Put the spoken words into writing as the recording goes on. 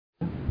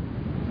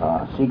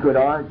secret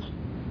arts,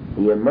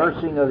 the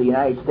immersing of the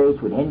United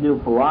States with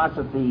Hindu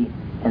philosophy,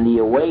 and the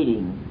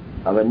awaiting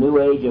of a new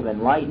age of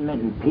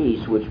enlightenment and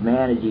peace which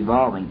man is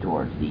evolving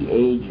towards, the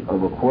age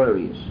of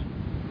Aquarius.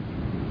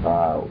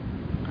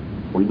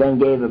 We then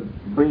gave a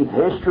brief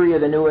history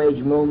of the New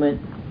Age movement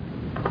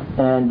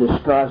and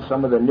discussed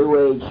some of the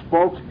New Age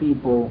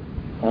spokespeople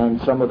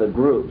and some of the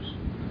groups.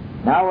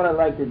 Now what I'd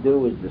like to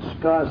do is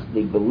discuss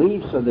the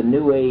beliefs of the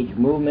New Age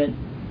movement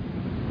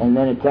and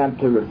then attempt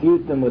to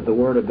refute them with the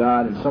Word of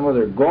God and some of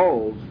their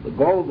goals, the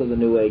goals of the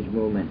New Age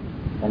movement,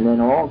 and then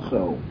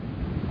also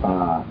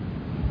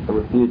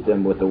refute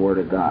them with the Word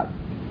of God.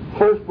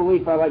 First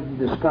belief I'd like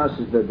to discuss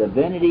is the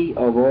divinity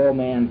of all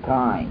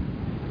mankind.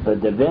 The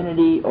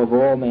divinity of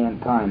all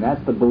mankind.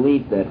 That's the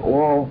belief that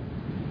all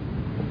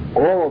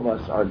of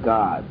us are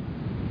God.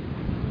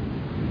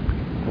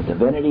 The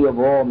divinity of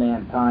all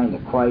mankind, the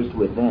Christ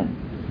within.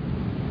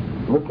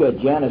 Look at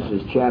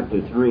Genesis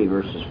chapter 3,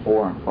 verses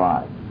 4 and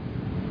 5.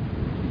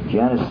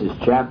 Genesis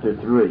chapter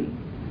 3,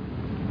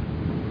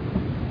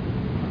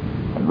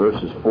 and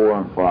verses 4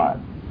 and 5.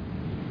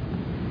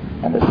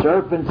 And the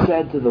serpent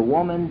said to the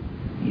woman,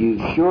 You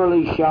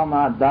surely shall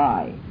not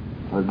die,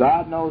 for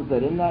God knows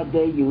that in that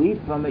day you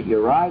eat from it,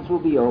 your eyes will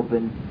be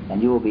opened,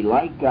 and you will be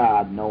like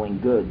God, knowing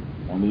good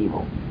and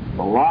evil.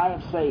 The lie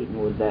of Satan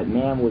was that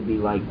man would be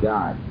like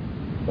God.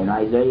 In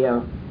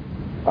Isaiah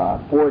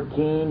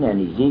 14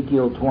 and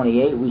Ezekiel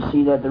 28, we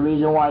see that the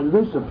reason why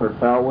Lucifer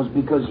fell was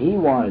because he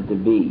wanted to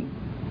be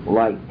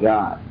like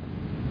God.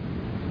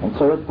 And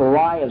so it's the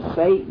lie of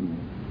Satan.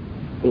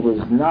 It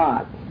is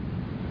not.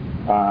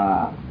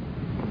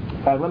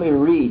 In fact, let me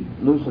read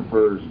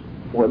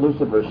what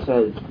Lucifer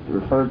says,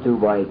 referred to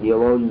by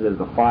theologians as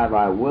the 5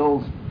 I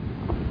wills,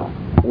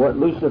 what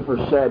Lucifer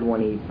said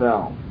when he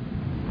fell.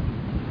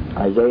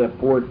 Isaiah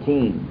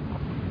 14,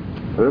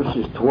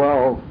 verses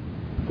 12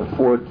 to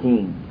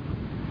 14.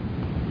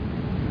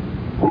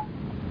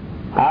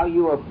 How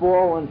you have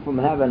fallen from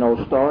heaven, O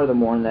star of the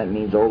morning, that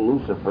means O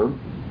Lucifer,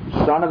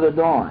 son of the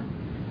dawn.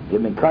 You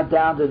have been cut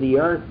down to the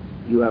earth,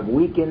 you have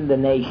weakened the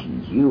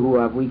nations, you who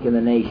have weakened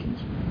the nations.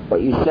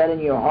 But you said in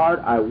your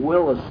heart, I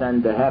will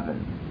ascend to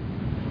heaven.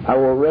 I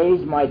will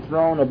raise my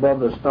throne above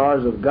the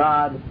stars of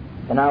God,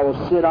 and I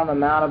will sit on the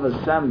mount of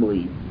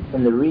assembly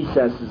in the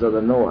recesses of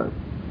the north.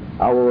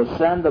 I will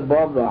ascend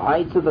above the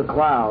heights of the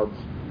clouds.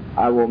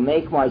 I will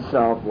make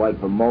myself like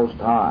the Most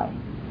High.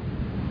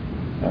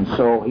 And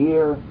so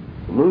here,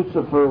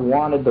 Lucifer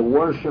wanted the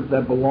worship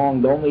that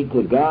belonged only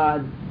to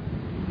God.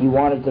 He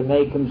wanted to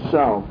make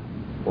himself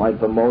like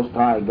the Most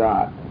High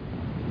God.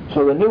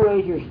 So the New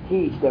Agers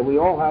teach that we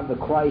all have the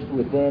Christ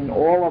within.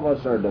 All of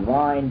us are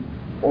divine.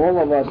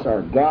 All of us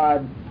are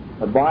God.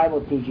 The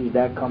Bible teaches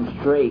that comes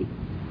straight.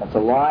 That's a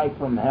lie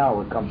from hell.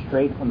 It comes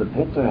straight from the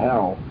pits of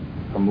hell,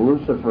 from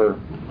Lucifer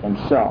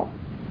himself.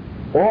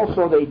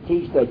 Also, they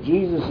teach that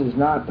Jesus is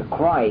not the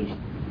Christ,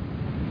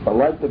 but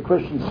like the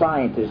Christian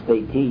scientists,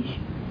 they teach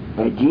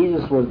that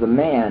Jesus was the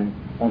man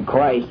and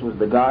Christ was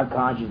the God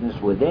consciousness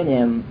within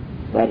him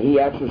that he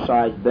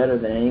exercised better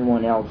than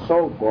anyone else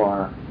so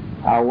far.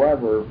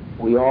 However,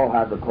 we all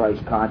have the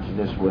Christ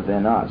consciousness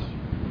within us.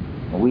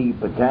 We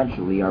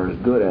potentially are as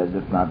good as,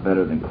 if not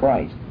better than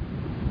Christ.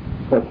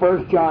 But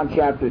 1 John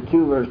chapter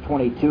 2, verse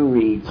 22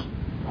 reads,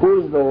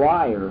 Who is the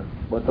liar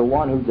but the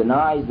one who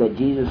denies that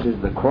Jesus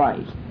is the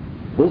Christ?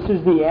 This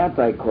is the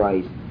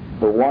Antichrist,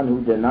 the one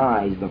who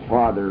denies the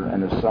Father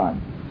and the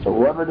Son. So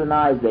whoever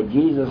denies that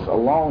Jesus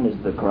alone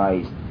is the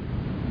Christ,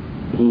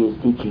 he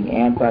is teaching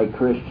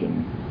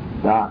anti-Christian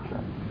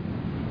doctrine.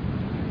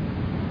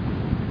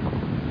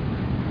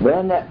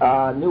 Then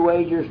New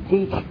Agers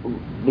teach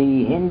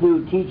the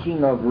Hindu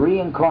teaching of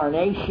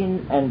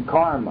reincarnation and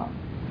karma.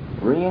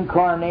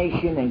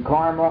 Reincarnation and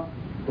karma,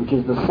 which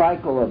is the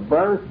cycle of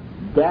birth,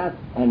 death,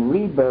 and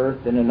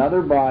rebirth in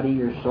another body.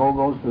 Your soul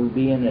goes through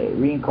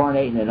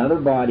reincarnate in another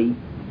body.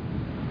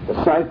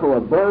 The cycle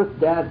of birth,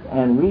 death,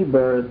 and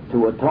rebirth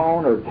to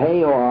atone or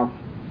pay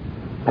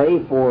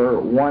for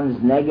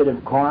one's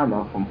negative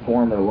karma from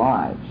former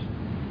lives.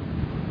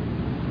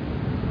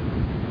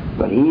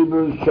 But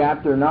Hebrews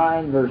chapter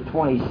 9, verse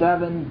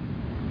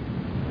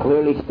 27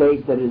 clearly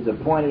states that it is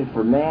appointed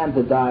for man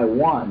to die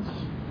once,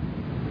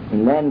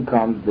 and then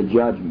comes the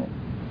judgment.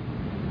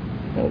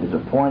 It is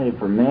appointed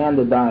for man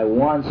to die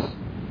once,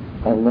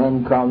 and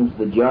then comes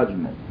the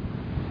judgment.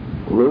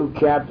 Luke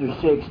chapter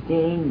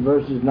 16,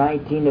 verses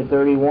 19 to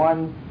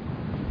 31,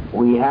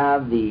 we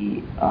have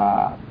the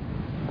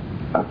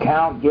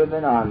account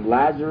given on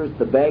Lazarus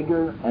the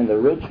beggar and the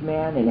rich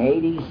man in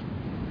Hades,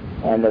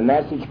 and the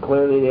message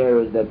clearly there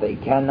is that they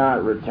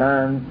cannot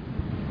return.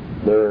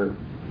 They're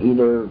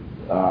either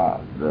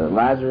the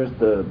Lazarus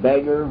the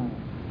beggar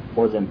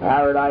was in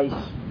paradise,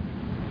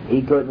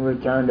 he couldn't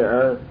return to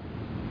earth,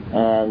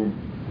 and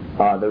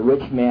the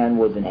rich man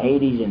was in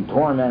Hades in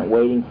torment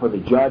waiting for the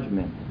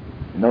judgment.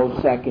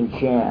 No second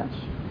chance.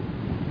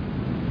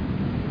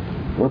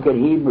 Look at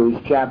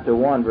Hebrews chapter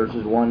 1,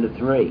 verses 1 to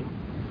 3.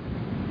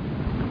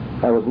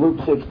 That was Luke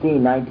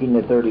 16, 19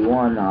 to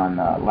 31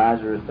 on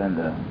Lazarus and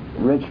the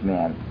rich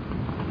man.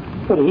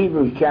 But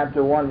Hebrews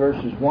chapter 1,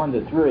 verses 1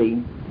 to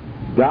 3,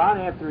 God,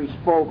 after He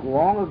spoke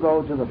long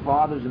ago to the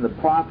fathers and the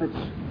prophets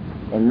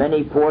in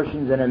many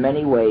portions and in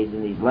many ways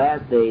in these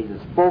last days,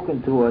 has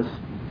spoken to us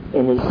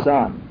in His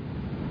Son,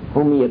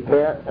 whom he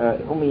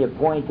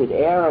appointed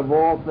heir of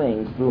all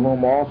things, through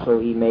whom also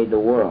He made the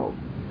world.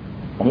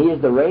 And He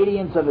is the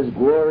radiance of His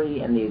glory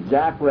and the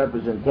exact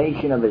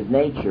representation of His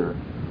nature,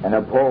 and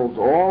upholds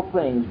all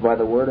things by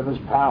the word of His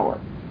power.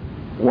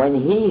 When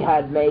He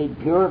had made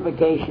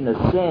purification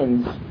of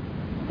sins,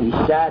 He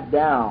sat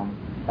down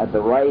at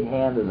the right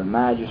hand of the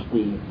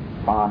Majesty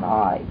on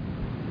high.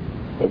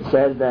 It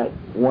says that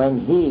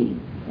when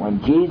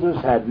Jesus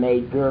had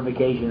made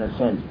purification of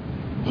sins,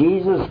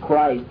 Jesus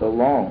Christ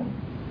alone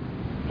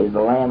is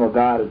the Lamb of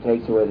God who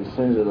takes away the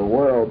sins of the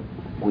world.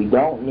 We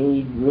don't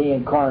need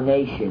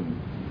reincarnation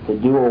to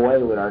do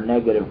away with our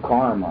negative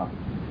karma.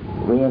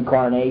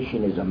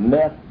 Reincarnation is a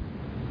myth.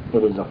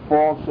 It is a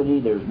falsity.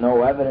 There's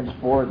no evidence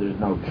for it. There's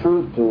no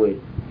truth to it.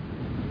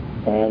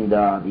 And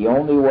the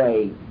only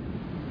way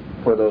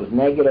for those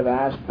negative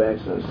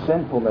aspects of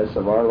sinfulness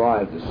of our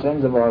life, the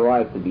sins of our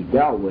life, to be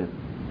dealt with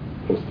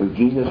is through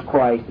Jesus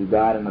Christ, who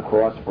died on the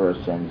cross for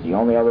our sins. The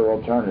only other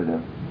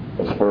alternative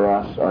is for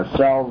us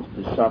ourselves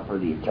to suffer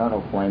the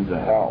eternal flames of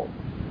hell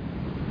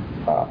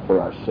for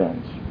our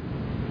sins.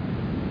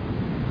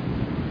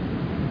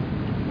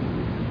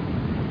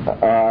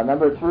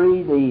 Number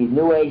 3, the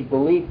New Age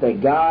belief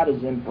that God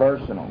is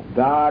impersonal.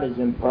 God is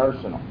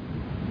impersonal.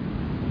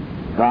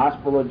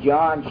 Gospel of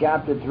John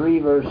chapter 3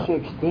 verse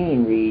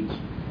 16 reads,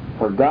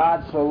 "For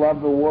God so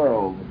loved the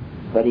world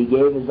that He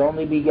gave His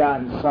only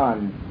begotten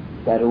Son,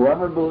 that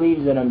whoever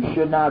believes in Him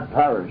should not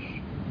perish,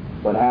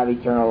 but have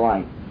eternal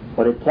life."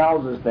 But it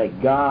tells us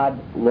that God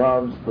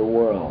loves the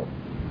world.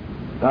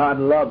 God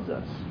loves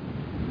us.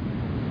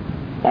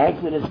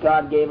 Exodus,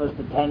 God gave us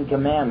the 10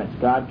 Commandments.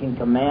 God can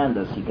command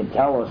us. He can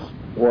tell us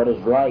what is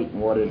right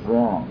and what is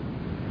wrong.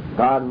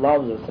 God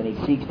loves us, and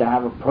He seeks to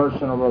have a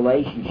personal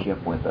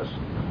relationship with us.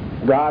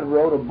 God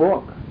wrote a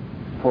book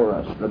for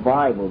us, the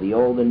Bible, the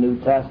Old and New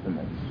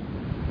Testaments.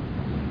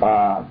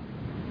 God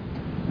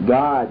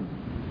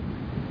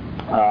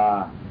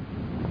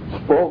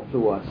spoke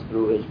to us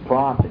through His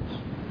prophets.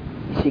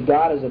 You see,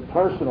 God is a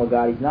personal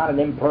God. He's not an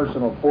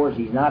impersonal force.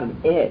 He's not an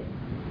it,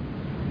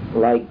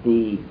 like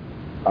the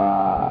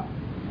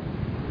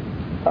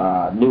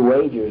New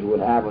Agers would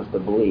have us to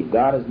believe.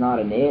 God is not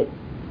an it.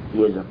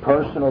 He is a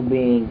personal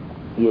being.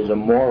 He is a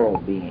moral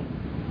being.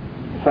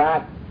 In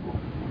fact,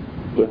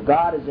 if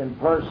God is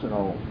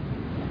impersonal,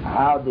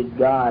 how did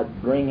God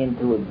bring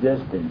into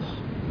existence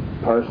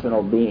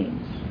personal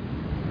beings?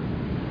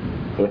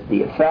 If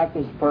the effect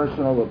is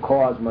personal, the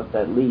cause must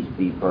at least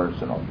be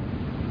personal.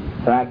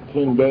 In fact,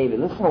 King David,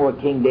 listen to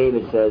what King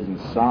David says in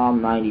Psalm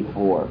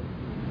 94.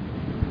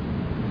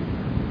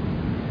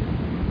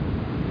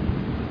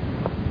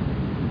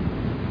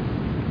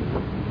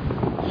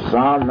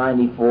 Psalm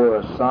 94,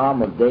 a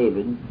psalm of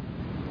David.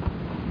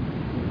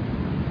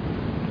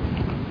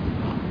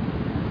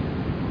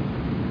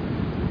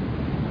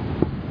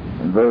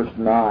 In verse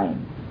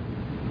 9.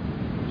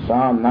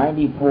 Psalm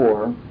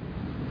 94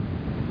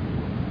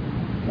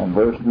 and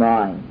verse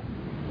 9.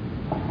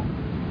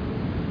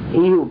 He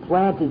who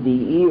planted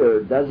the ear,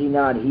 does He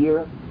not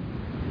hear?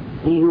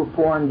 He who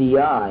formed the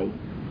eye,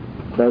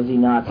 does He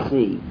not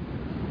see?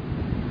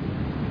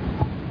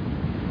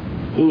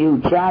 He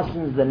who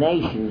chastens the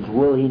nations,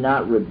 will He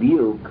not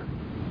rebuke?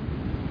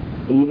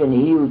 Even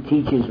He who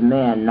teaches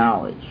man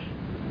knowledge.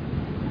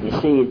 You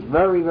see, it's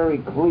very, very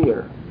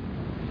clear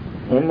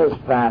in this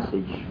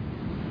passage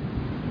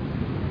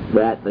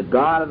that the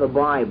God of the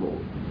Bible,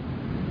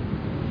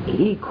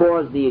 He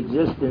caused the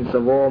existence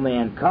of all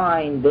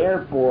mankind.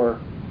 Therefore,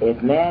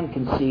 if man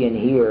can see and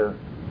hear,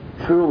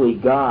 truly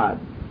God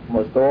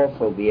must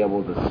also be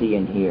able to see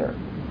and hear.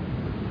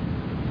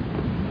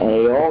 And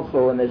He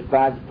also, in this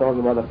passage, talks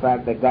about the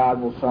fact that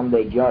God will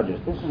someday judge us.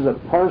 This is a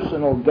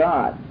personal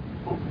God.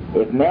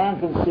 If man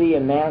can see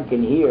and man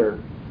can hear,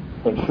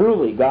 then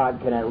truly God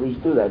can at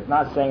least do that. It's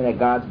not saying that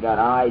God's got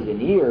eyes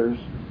and ears,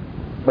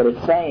 but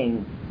it's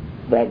saying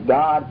that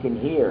God can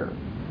hear.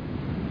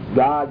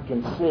 God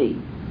can see.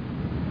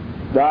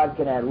 God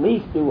can at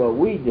least do what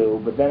we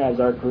do, but then as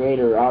our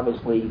Creator,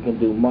 obviously He can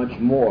do much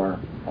more.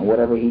 And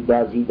whatever He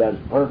does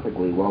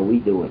perfectly, while we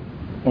do it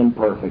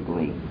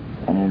imperfectly.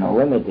 And in a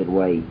limited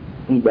way,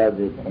 He does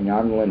it in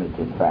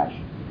unlimited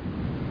fashion.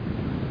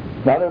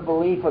 Another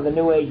belief of the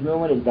New Age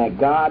movement is that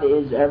God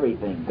is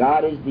everything.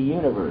 God is the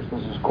universe.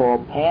 This is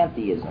called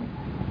pantheism.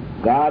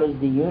 God is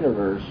the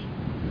universe.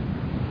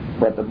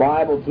 But the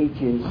Bible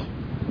teaches,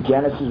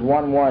 Genesis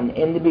 1:1,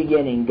 in the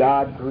beginning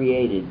God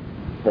created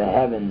the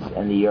heavens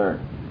and the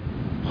earth.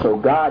 So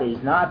God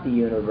is not the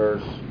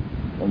universe.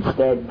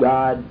 Instead,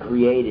 God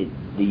created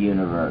the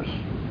universe.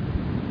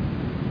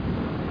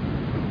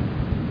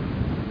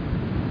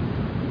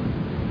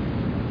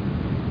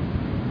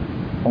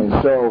 And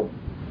so,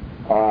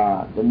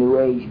 the New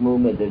Age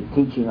movement, they're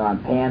teaching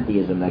on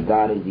pantheism, that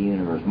God is the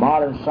universe.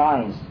 Modern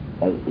science,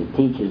 it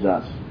teaches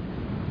us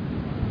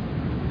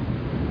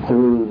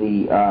through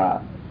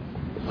the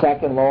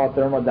Second law of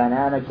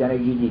thermodynamics,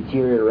 energy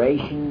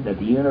deterioration, that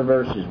the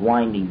universe is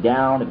winding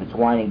down. If it's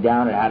winding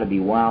down, it had to be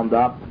wound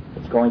up.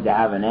 It's going to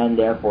have an end,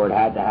 therefore it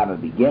had to have a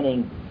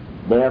beginning.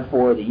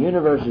 Therefore, the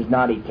universe is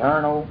not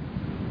eternal.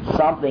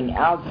 Something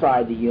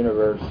outside the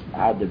universe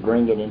had to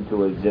bring it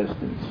into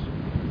existence.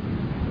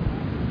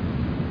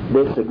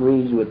 This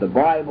agrees with the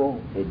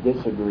Bible. It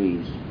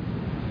disagrees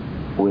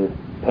with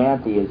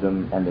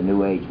pantheism and the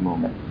New Age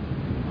movement.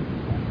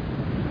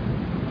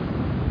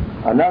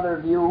 Another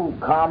view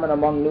common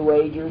among New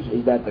Agers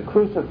is that the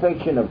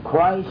crucifixion of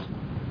Christ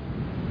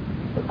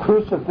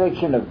was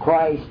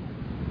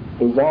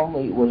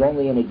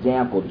only an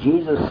example.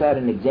 Jesus set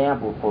an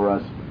example for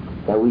us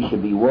that we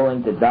should be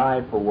willing to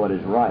die for what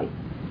is right.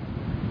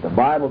 The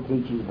Bible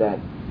teaches that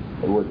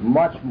it was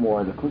much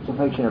more, the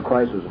crucifixion of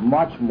Christ was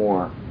much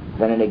more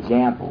than an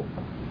example.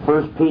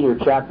 1 Peter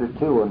chapter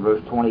 2 and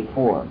verse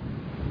 24.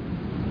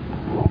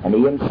 And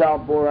he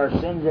himself bore our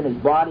sins in his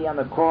body on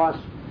the cross,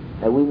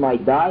 that we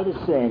might die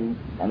to sin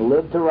and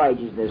live to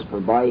righteousness, for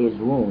by his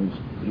wounds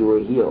you were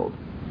healed.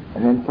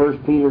 And then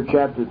 1 Peter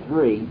chapter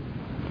 3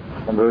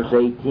 and verse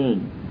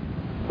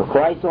 18. For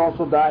Christ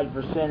also died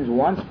for sins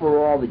once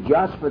for all, the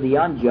just for the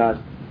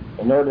unjust,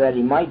 in order that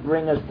he might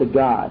bring us to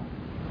God,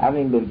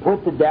 having been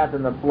put to death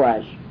in the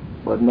flesh,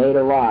 but made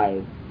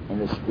alive in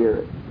the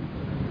Spirit.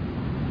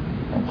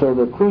 And so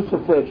the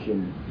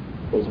crucifixion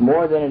is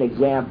more than an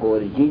example.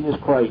 It is Jesus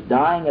Christ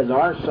dying as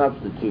our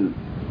substitute,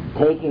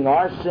 taking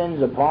our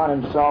sins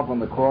upon himself on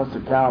the cross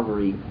of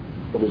Calvary.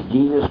 It is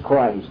Jesus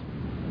Christ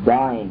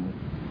dying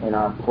in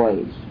our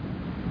place.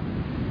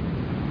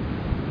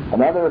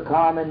 Another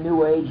common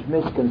New Age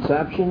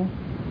misconception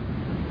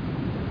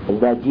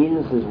is that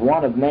Jesus is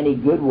one of many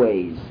good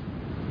ways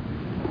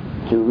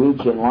to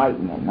reach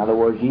enlightenment. In other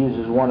words, Jesus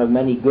is one of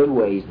many good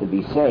ways to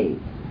be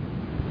saved.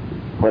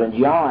 But in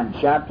John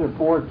chapter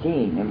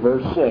 14 and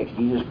verse 6,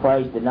 Jesus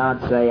Christ did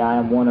not say, I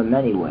am one of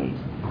many ways.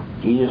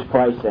 Jesus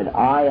Christ said,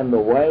 I am the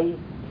way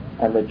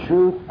and the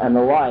truth and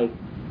the life.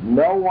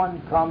 No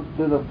one comes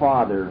to the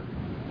Father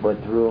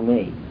but through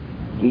me.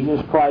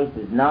 Jesus Christ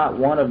is not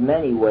one of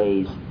many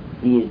ways.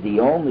 He is the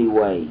only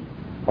way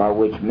by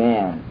which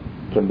man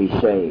can be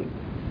saved.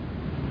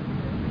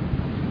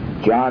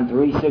 John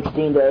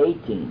 3:16 to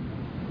 18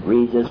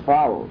 reads as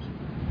follows.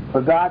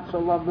 For God so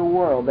loved the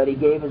world that he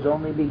gave his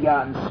only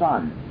begotten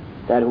Son,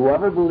 that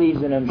whoever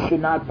believes in him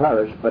should not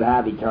perish but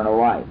have eternal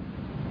life.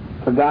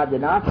 For God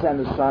did not send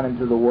the Son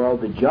into the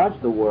world to judge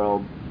the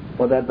world,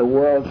 but that the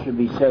world should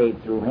be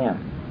saved through him.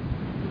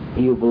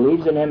 He who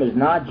believes in him is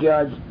not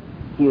judged.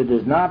 He who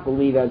does not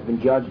believe has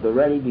been judged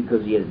already,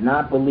 because he has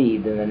not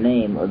believed in the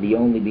name of the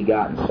only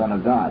begotten Son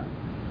of God.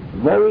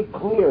 Very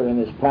clear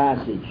in this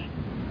passage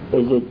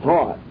is it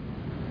taught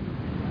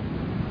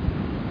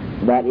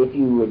that if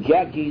you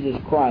reject Jesus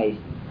Christ,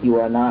 you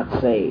are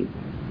not saved.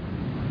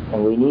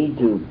 And we need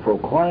to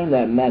proclaim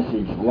that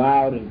message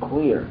loud and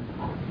clear.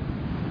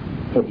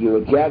 If you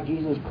reject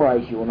Jesus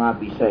Christ, you will not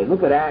be saved.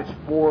 Look at Acts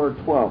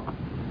 4:12.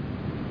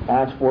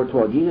 Acts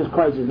 4:12. Jesus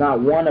Christ is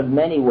not one of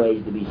many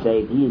ways to be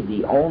saved. He is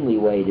the only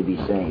way to be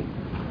saved.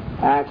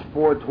 Acts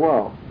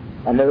 4:12.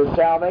 And there is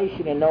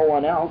salvation in no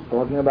one else,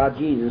 talking about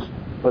Jesus,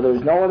 for there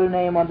is no other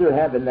name under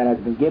heaven that has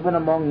been given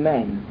among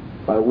men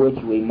by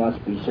which we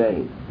must be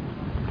saved.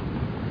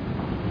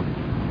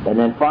 And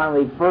then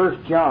finally, 1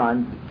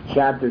 John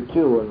chapter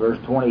 2 and verse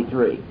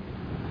 23.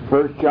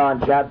 1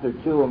 John chapter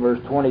 2 and verse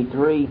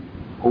 23.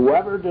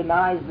 Whoever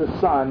denies the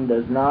Son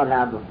does not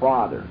have the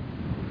Father.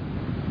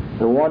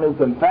 The one who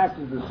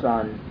confesses the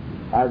Son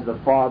has the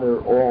Father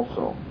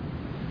also.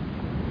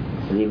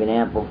 This is even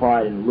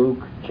amplified in Luke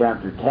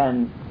chapter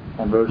 10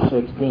 and verse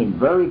 16.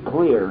 Very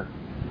clear.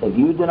 If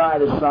you deny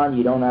the Son,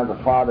 you don't have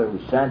the Father who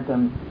sent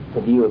him.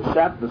 If you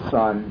accept the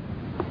Son,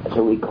 as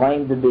who he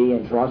claimed to be,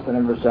 and trust in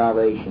him for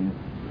salvation,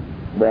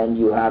 then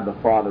you have the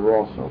Father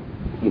also.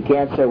 You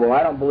can't say, well,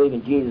 I don't believe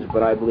in Jesus,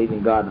 but I believe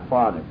in God the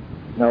Father.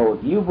 No,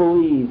 if you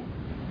believe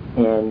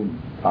in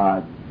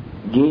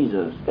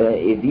Jesus,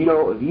 if you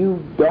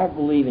don't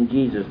believe in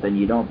Jesus, then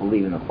you don't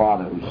believe in the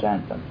Father who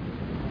sent him.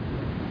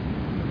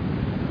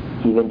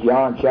 Even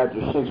John chapter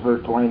 6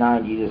 verse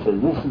 29, Jesus says,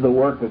 this is the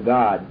work of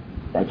God,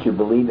 that you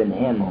believe in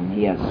him whom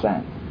he has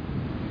sent.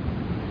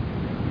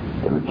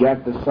 To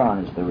reject the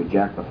Son is to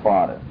reject the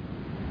Father.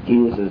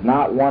 Jesus is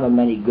not one of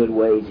many good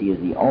ways. He is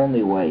the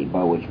only way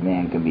by which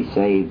man can be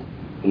saved.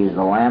 He is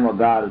the Lamb of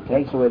God who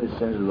takes away the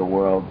sins of the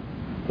world.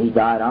 He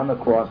died on the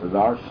cross as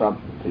our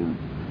substitute.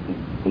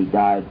 He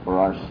died for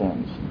our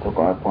sins and took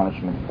our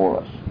punishment for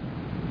us.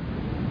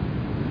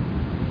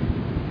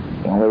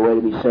 The only way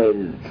to be saved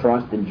is to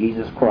trust in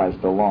Jesus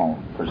Christ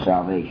alone for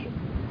salvation.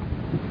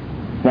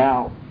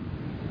 Now,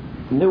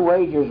 New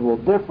Agers will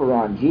differ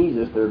on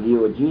Jesus, their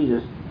view of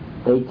Jesus.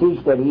 They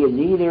teach that he is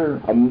either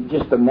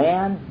just a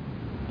man.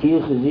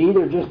 Jesus is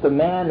either just a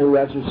man who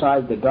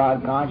exercised the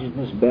God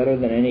consciousness better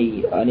than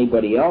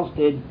anybody else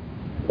did,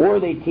 or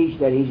they teach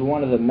that he's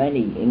one of the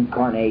many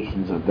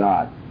incarnations of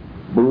God.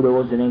 Buddha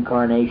was an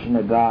incarnation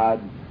of God.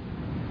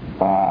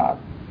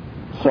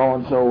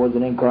 So-and-so was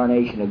an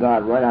incarnation of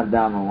God, right on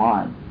down the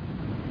line.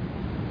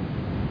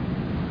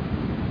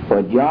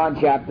 But John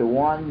chapter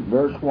 1,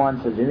 verse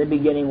 1 says, in the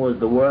beginning was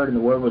the Word, and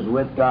the Word was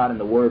with God, and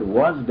the Word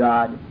was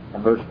God.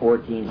 And verse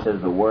 14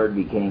 says the Word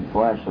became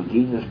flesh. So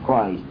Jesus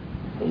Christ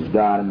is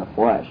God in the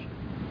flesh.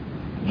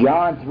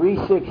 John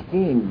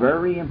 3:16,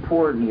 very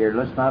important here.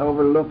 Let's not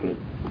overlook it.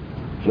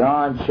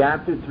 John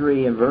chapter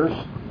 3 and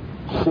verse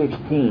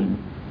 16.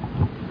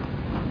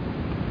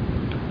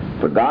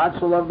 For God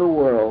so loved the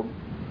world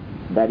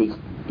that He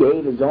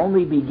gave His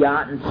only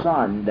begotten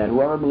Son, that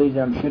whoever believes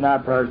in Him should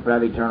not perish but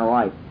have eternal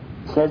life.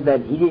 It says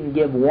that He didn't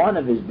give one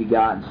of His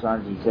begotten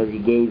sons. He says He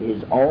gave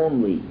His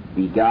only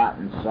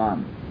begotten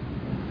Son.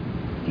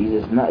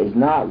 Jesus is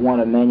not one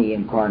of many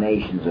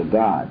incarnations of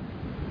God.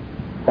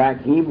 In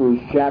fact,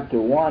 Hebrews chapter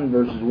 1,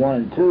 verses 1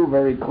 and 2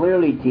 very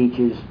clearly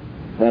teaches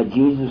that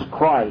Jesus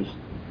Christ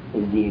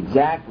is the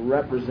exact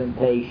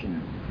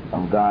representation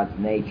of God's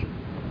nature.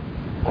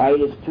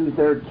 Titus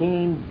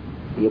 2:13,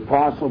 the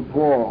Apostle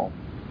Paul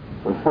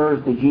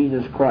refers to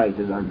Jesus Christ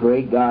as our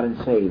great God and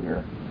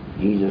Savior,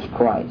 Jesus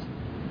Christ.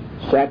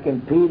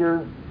 2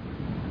 Peter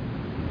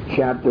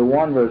chapter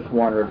 1, verse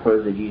 1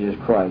 refers to Jesus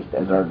Christ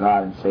as our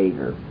God and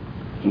Savior,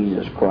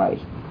 Jesus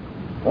Christ.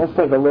 Let's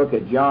take a look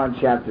at John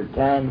chapter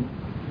 10,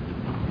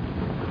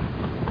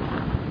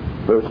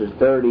 verses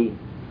 30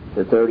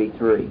 to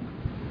 33.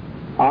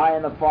 I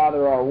and the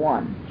Father are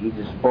one.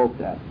 Jesus spoke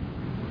that.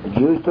 The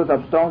Jews took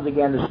up stones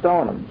again to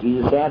stone Him.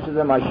 Jesus answered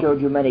them, I showed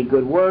you many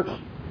good works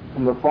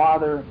from the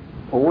Father.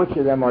 For which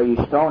of them are you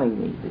stoning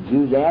me? The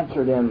Jews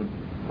answered Him,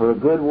 for a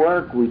good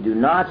work we do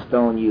not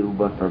stone you,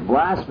 but for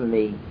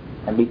blasphemy,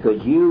 and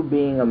because you,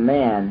 being a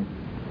man,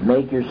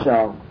 make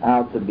yourself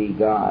out to be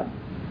God.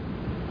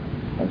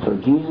 And so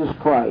Jesus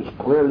Christ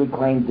clearly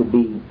claimed to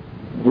be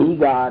the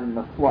God in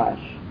the flesh,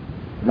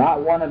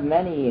 not one of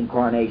many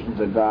incarnations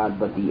of God,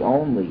 but the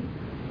only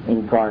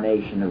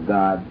incarnation of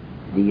God,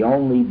 the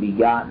only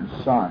begotten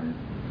Son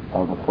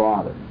of the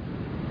Father.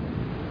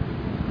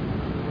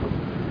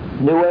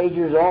 New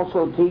Agers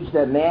also teach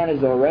that man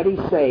is already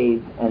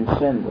saved and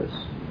sinless.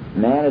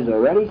 Man is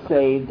already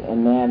saved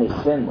and man is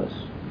sinless.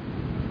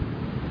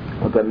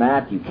 Look at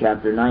Matthew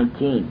chapter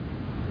 19.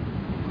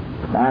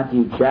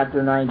 Matthew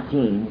chapter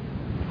 19,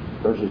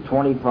 verses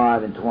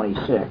 25 and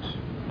 26.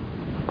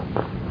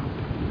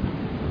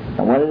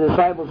 And when the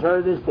disciples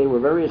heard this, they were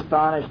very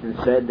astonished and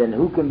said, then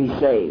who can be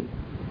saved?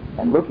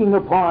 And looking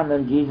upon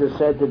them, Jesus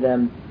said to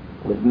them,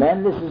 with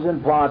men this is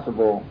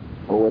impossible,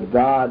 but with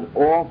God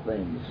all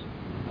things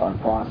are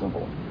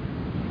possible.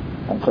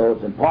 And so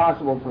it's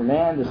impossible for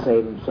man to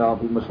save himself.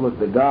 He must look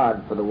to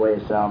God for the way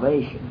of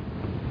salvation.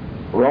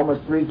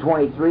 Romans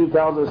 3:23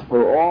 tells us,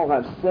 for all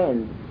have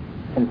sinned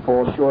and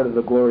fall short of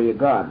the glory of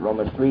God.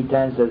 Romans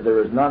 3:10 says,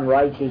 there is none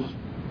righteous,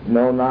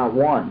 no, not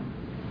one.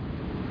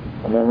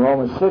 And then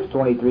Romans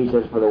 6:23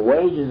 says, for the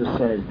wages of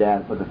sin is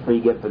death, but the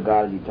free gift of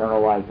God is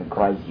eternal life in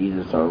Christ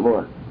Jesus our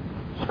Lord.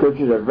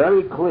 Scriptures are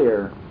very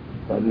clear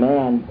that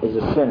man is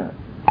a sinner.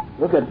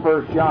 Look at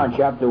 1 John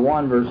chapter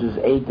 1, verses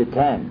 8 to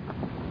 10.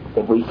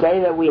 If we say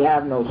that we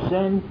have no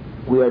sin,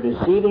 we are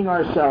deceiving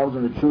ourselves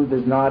and the truth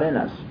is not in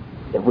us.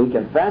 If we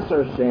confess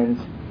our sins,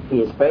 He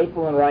is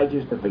faithful and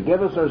righteous to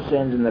forgive us our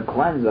sins and to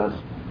cleanse us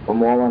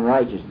from all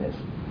unrighteousness.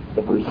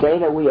 If we say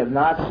that we have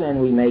not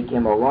sinned, we make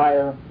Him a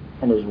liar,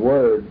 and His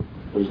word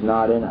is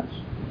not in us.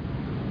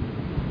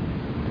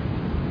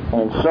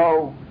 And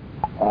so,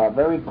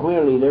 very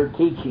clearly, they're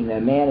teaching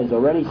that man is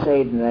already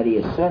saved and that he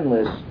is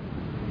sinless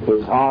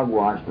is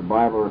hogwash. The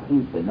Bible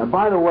refutes it. Now,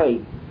 by the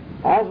way,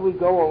 as we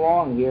go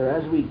along here,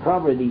 as we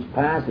cover these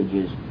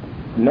passages,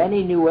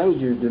 many New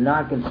Agers do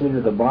not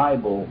consider the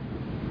Bible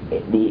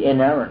the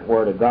inerrant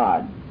Word of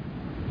God.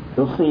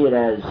 You'll see it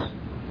as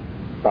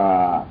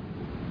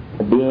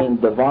being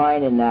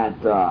divine in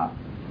that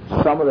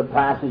some of the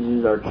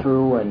passages are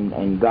true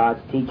and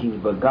God's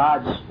teachings, but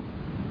God's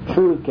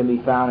truth can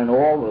be found in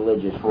all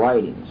religious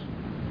writings.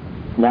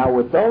 Now,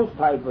 with those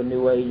type of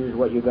New Agers,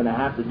 what you're going to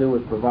have to do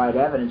is provide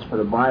evidence for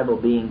the Bible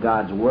being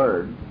God's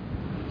Word,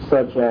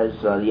 such as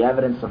the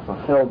evidence of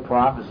fulfilled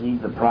prophecies,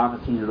 the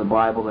prophecies of the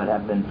Bible that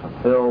have been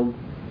fulfilled.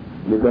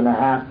 You're going to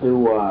have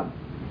to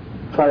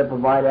try to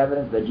provide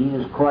evidence that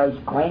Jesus Christ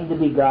claimed to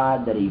be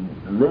God, that He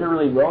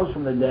literally rose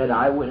from the dead.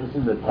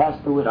 Eyewitnesses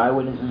attest to it,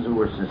 eyewitnesses who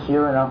were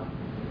sincere enough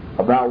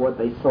about what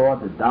they saw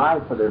to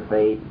die for their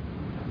faith.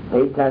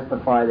 They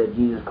testify that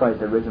Jesus Christ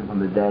had risen from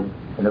the dead,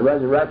 and the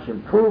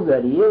resurrection proved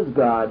that He is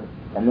God,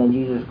 and then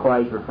Jesus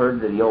Christ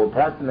referred to the Old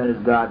Testament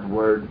as God's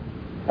Word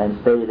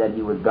and stated that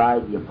He would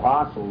guide the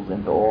apostles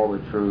into all the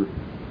truth,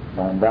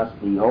 and thus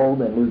the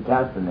Old and New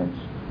Testaments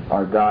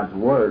are God's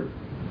Word.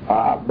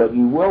 But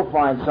you will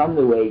find some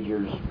New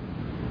Agers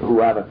who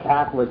have a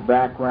Catholic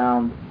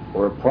background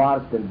or a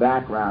Protestant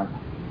background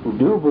who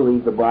do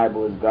believe the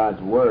Bible is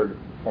God's Word,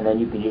 and then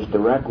you can just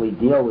directly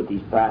deal with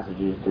these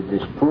passages to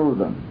disprove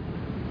them.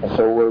 And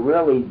so we're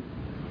really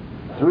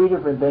three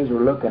different things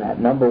we're looking at.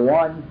 Number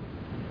one,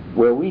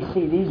 where we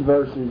see these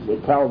verses,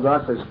 it tells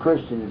us as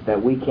Christians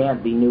that we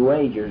can't be New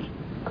Agers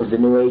because the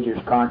New Agers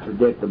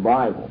contradict the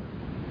Bible.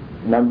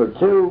 Number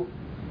two,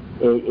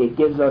 it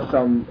gives us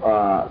some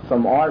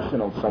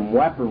arsenal, some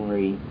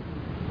weaponry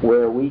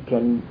where we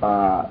can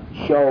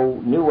show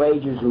New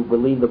Agers who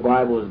believe the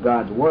Bible is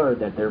God's Word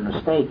that they're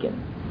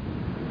mistaken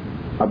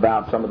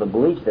about some of the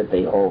beliefs that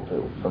they hold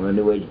to, some of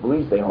the New Age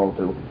beliefs they hold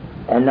to.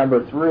 And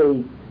number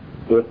three,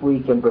 if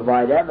we can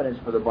provide evidence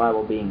for the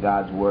Bible being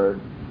God's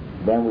Word,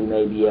 then we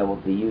may be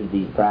able to use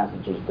these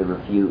passages to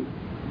refute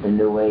the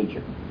New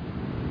Ager.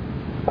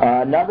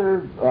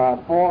 Another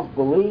false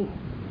belief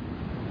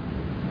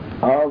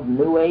of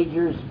New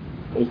Agers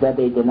is that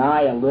they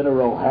deny a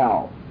literal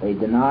hell. They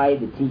deny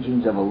the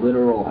teachings of a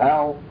literal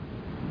hell.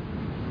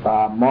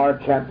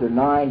 Mark chapter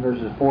 9,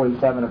 verses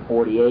 47 to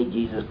 48,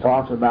 Jesus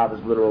talks about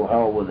this literal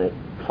hell where the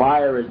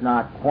fire is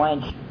not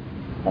quenched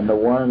and the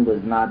worm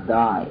does not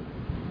die.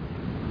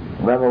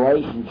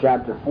 Revelation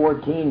chapter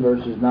 14,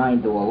 verses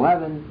 9 to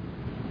 11,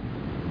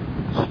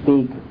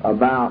 speak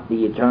about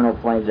the eternal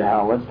flames of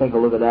hell. Let's take a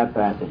look at that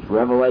passage.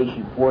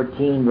 Revelation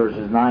 14,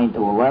 verses 9 to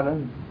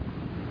 11.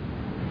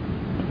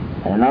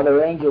 And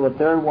another angel, a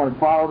third one,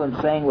 followed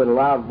him, saying with a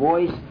loud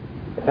voice,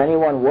 if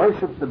anyone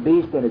worships the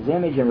beast in his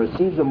image and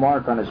receives a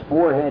mark on his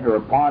forehead or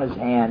upon his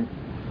hand,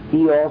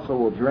 he also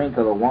will drink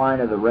of the wine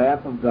of the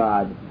wrath of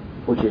God,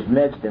 which is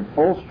mixed in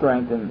full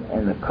strength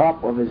in the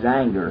cup of his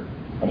anger.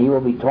 And he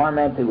will be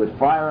tormented with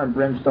fire and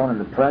brimstone in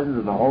the presence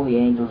of the holy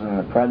angels and in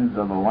the presence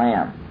of the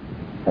Lamb.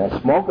 And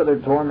the smoke of their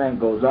torment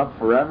goes up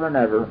forever and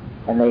ever,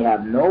 and they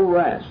have no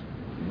rest,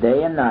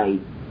 day and night,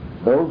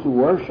 those who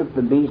worship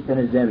the beast in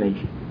his image,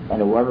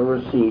 and whoever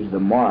receives the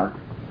mark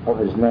of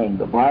his name.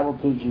 The Bible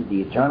teaches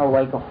the eternal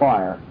lake of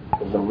fire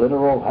is a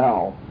literal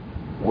hell,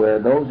 where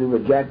those who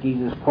reject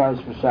Jesus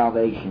Christ for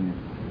salvation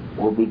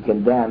will be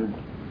condemned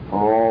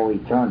for all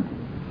eternity.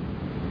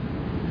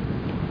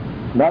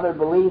 Another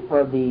belief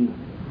of the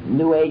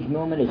New Age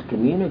movement is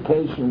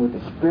communication with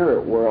the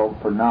spirit world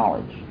for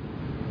knowledge.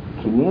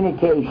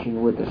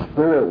 Communication with the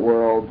spirit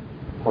world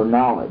for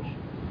knowledge.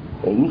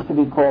 It used to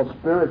be called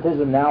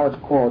spiritism, now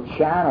it's called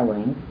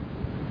channeling,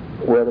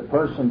 where the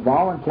person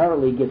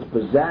voluntarily gets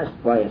possessed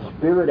by a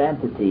spirit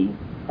entity,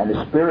 and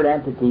the spirit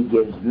entity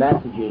gives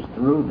messages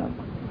through them.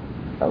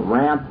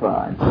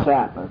 Rampa and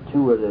Seth are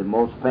two of the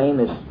most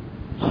famous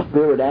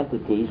spirit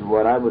entities,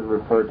 what I would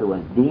refer to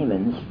as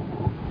demons,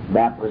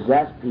 that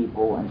possess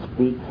people and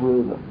speak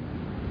through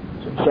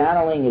them. So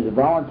channeling is a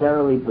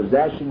voluntarily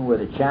possession where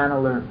the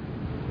channeler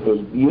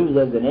is used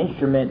as an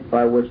instrument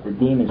by which the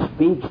demon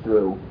speaks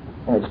through,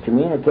 and it's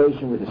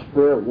communication with the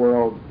spirit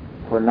world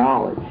for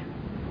knowledge.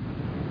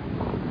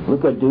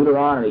 Look at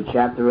Deuteronomy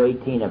chapter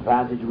 18, a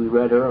passage we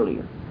read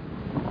earlier.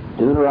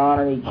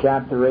 Deuteronomy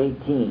chapter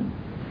 18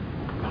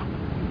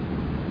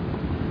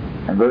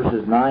 and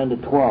verses 9 to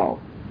 12.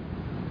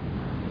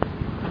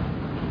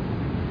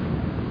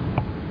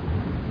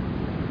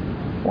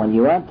 When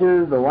you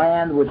enter the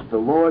land which the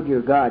Lord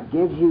your God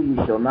gives you, you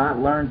shall not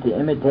learn to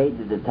imitate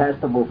the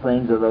detestable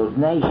things of those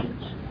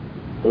nations.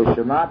 There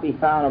shall not be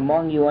found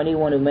among you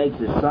anyone who makes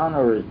his son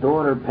or his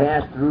daughter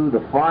pass through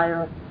the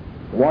fire,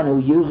 one who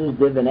uses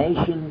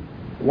divination,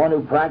 one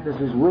who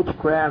practices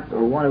witchcraft,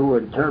 or one who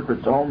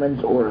interprets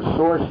omens, or a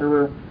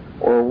sorcerer,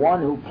 or one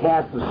who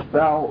casts a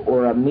spell,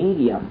 or a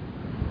medium,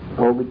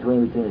 go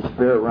between the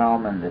spirit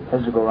realm and the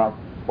physical realm,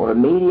 or a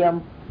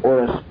medium,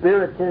 or a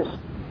spiritist,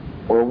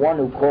 or one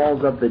who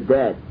calls up the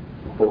dead.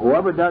 For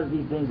whoever does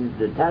these things is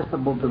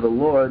detestable to the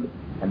Lord,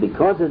 and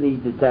because of these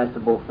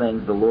detestable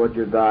things, the Lord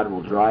your God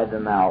will drive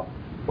them out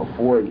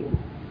before you.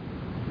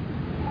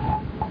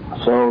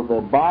 So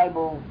the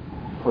Bible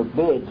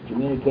forbids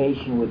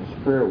communication with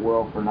the spirit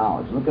world for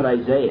knowledge. Look at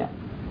Isaiah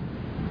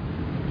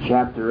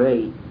chapter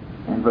 8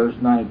 and verse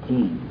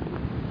 19.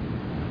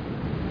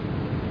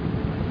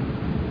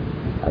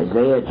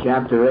 Isaiah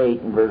chapter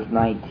 8 and verse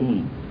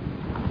 19.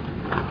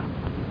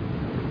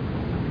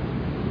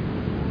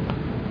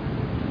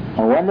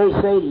 And when they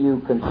say to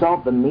you,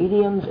 consult the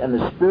mediums and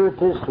the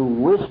spiritists who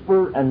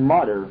whisper and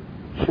mutter,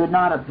 should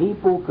not a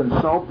people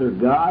consult their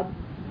God?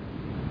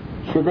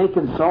 Should they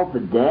consult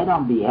the dead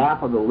on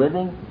behalf of the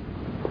living?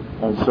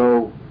 And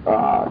so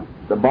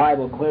the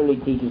Bible clearly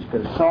teaches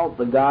consult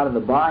the God of the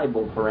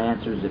Bible for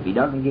answers. If he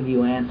doesn't give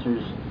you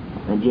answers,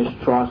 then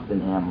just trust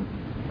in him,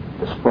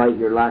 despite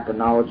your lack of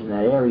knowledge in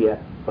that area.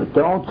 But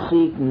don't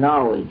seek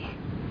knowledge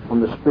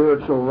from the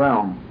spiritual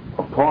realm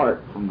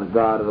apart from the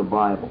God of the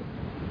Bible.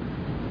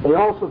 They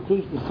also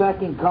teach the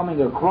second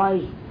coming of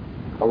Christ.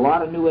 A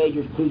lot of New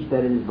Agers teach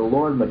that it is the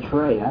Lord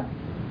Maitreya.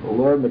 The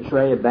Lord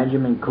Maitreya,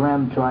 Benjamin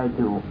Krem, tried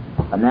to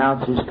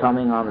announce his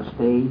coming on the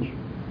stage,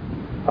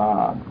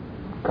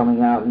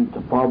 coming out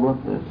into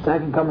public. The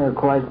second coming of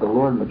Christ, the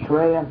Lord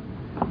Maitreya.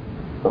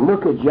 But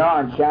look at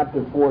John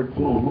chapter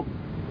 14.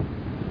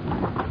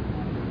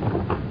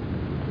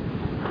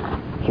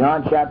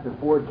 John chapter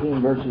 14,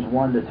 verses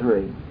 1 to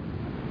 3.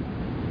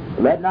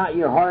 Let not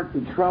your heart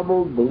be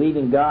troubled. Believe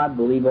in God,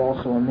 believe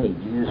also in me.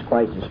 Jesus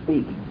Christ is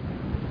speaking.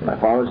 In my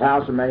Father's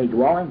house are many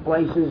dwelling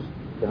places.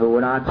 If it were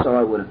not so,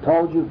 I would have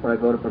told you, for I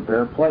go to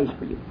prepare a place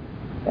for you.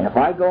 And if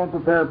I go and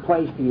prepare a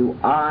place for you,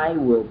 I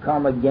will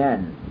come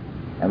again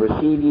and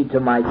receive you to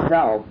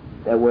myself,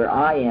 that where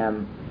I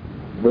am,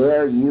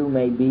 there you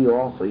may be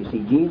also. You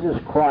see, Jesus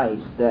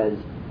Christ says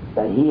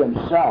that he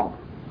himself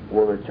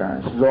will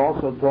return. This is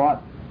also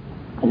taught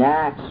in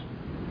Acts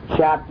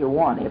chapter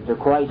 1. After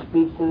Christ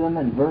speaks to them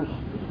in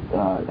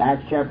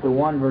Acts chapter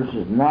 1,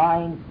 verses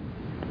 9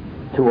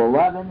 to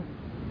 11,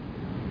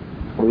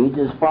 reads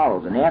as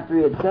follows. And after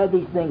he had said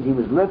these things, he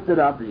was lifted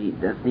up,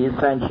 that's the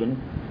ascension,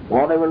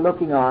 while they were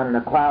looking on, and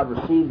a cloud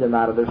received him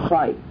out of their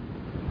sight.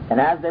 And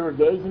as they were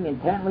gazing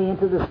intently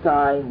into the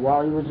sky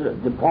while he was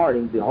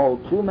departing,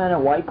 behold, 2 men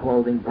in white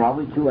clothing,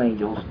 probably 2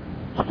 angels,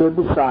 stood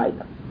beside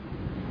them.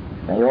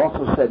 And he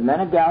also said, Men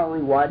of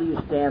Galilee, why do you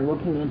stand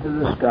looking into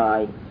the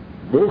sky?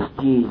 This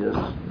Jesus,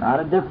 not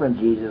a different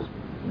Jesus,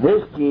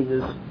 this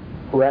Jesus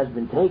who has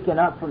been taken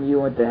up from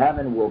you into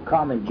heaven will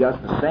come in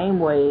just the same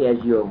way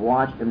as you have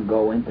watched him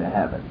go into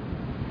heaven.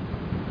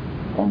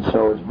 And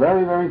so it's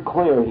very, very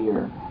clear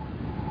here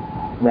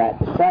that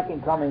the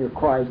second coming of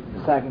Christ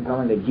is the second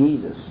coming of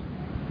Jesus.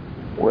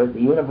 Where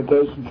the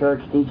Unification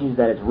Church teaches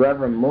that it's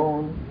Reverend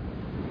Moon,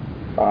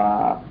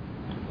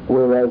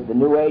 whereas the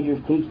New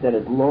Agers teach that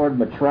it's Lord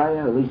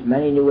Maitreya, at least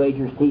many New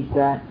Agers teach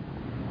that.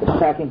 The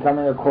second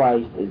coming of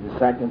Christ is the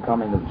second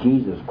coming of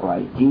Jesus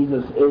Christ.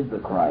 Jesus is the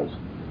Christ.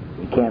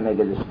 You can't make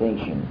a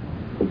distinction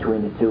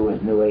between the two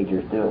as New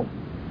Agers do.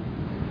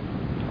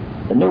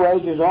 The New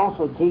Agers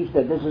also teach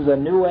that this is a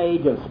new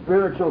age of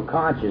spiritual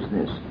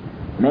consciousness.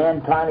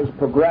 Mankind is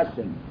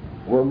progressing.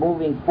 We're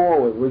moving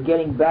forward. We're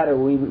getting better.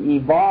 We're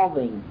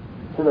evolving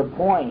to the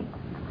point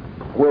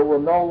where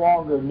we'll no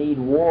longer need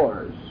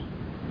wars.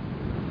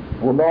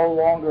 We'll no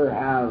longer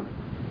have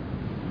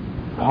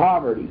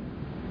poverty.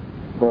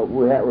 But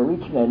we're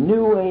reaching a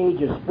new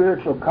age of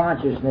spiritual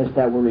consciousness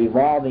that we're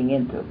evolving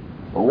into.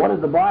 But what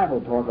does the Bible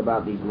talk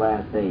about these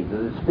last days?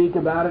 Does it speak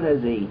about it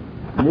as a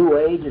new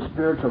age of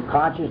spiritual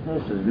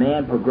consciousness, as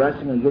man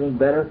progressing and getting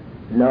better?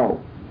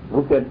 No.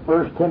 Look at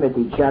 1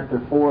 Timothy chapter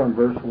 4 and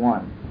verse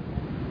 1.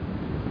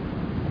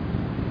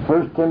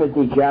 1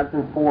 Timothy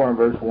chapter 4 and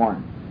verse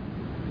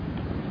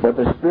 1. But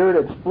the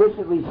Spirit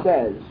explicitly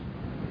says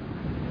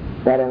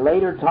that in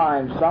later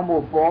times some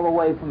will fall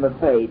away from the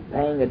faith,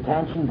 paying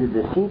attention to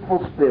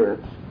deceitful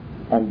spirits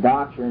and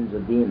doctrines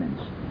of demons.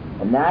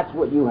 And that's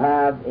what you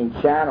have in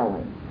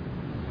channeling.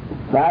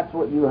 That's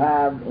what you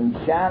have in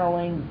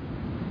channeling.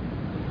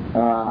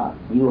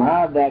 You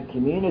have that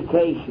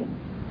communication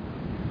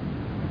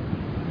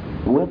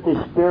with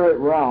the spirit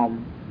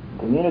realm,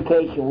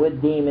 communication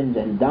with demons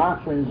and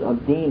doctrines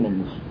of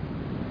demons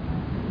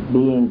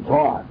being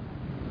taught.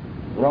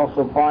 We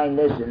also find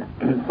this in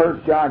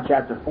 1 John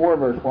chapter 4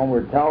 verse 1,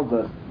 where it tells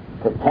us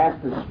to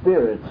test the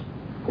spirits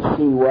to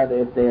see whether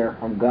if they are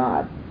from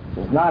God.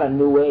 So it's not a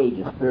new age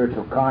of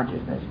spiritual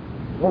consciousness.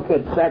 Look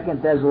at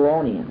 2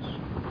 Thessalonians.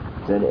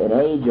 It's an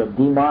age of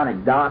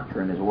demonic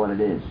doctrine is what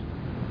it is.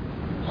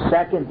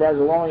 2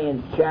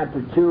 Thessalonians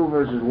chapter 2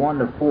 verses 1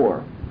 to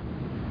 4.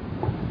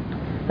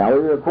 Now we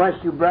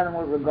request you, brethren,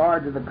 with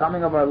regard to the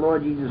coming of our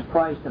Lord Jesus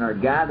Christ and our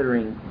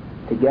gathering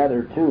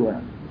together to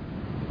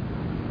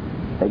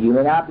Him, that you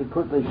may not be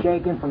quickly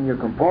shaken from your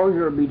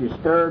composure or be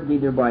disturbed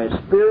either by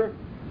a spirit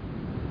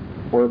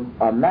or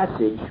a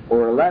message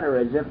or a letter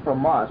as if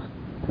from us,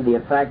 to the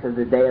effect that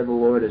the day of the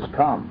Lord has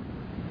come.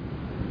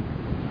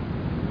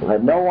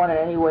 Let no one in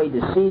any way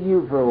deceive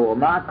you, for it will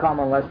not come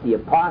unless the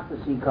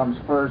apostasy comes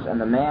first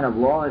and the man of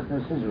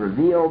lawlessness is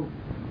revealed,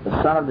 the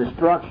son of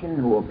destruction,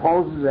 who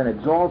opposes and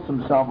exalts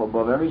himself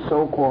above every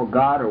so-called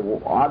God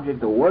or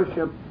object of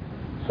worship,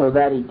 so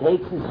that he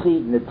takes his seat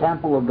in the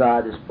temple of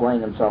God,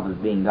 displaying himself as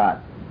being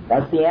God.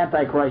 That's the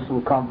Antichrist who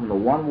will come from the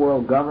one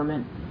world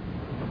government,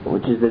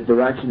 which is the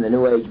direction the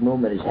New Age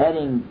movement is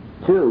heading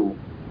to.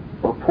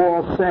 But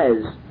Paul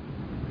says,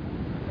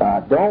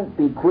 don't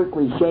be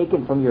quickly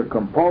shaken from your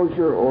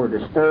composure or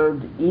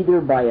disturbed either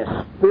by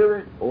a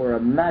spirit or a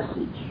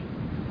message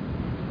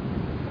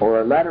or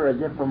a letter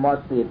as if from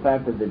us to the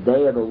effect that the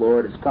day of the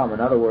Lord has come. In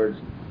other words,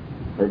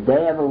 the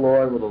day of the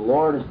Lord, where the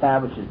Lord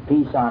establishes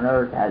peace on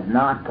earth, has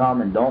not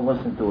come, and don't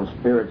listen to a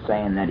spirit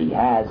saying that He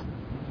has.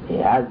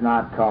 It has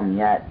not come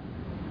yet.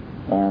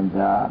 And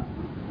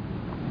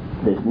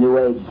this new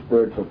age of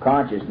spiritual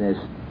consciousness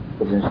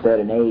is instead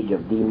an age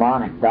of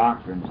demonic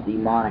doctrines,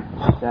 demonic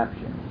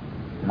deception.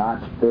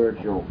 Not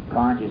spiritual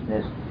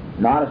consciousness,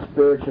 not a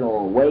spiritual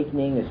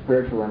awakening, a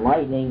spiritual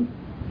enlightening,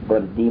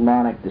 but a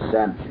demonic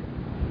deception.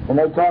 And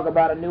they talk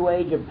about a new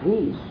age of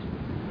peace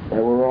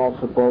that we're all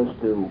supposed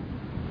to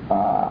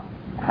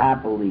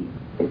happily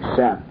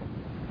accept.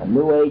 A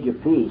new age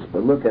of peace.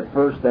 But look at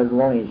 1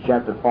 Thessalonians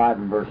chapter 5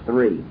 and verse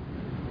 3.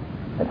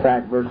 In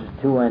fact, verses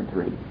 2 and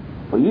 3.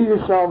 For you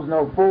yourselves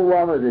know full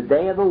well that the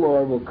day of the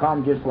Lord will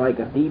come just like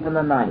a thief in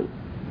the night.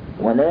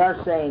 When they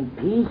are saying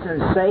peace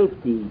and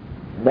safety,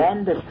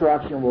 then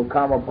destruction will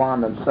come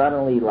upon them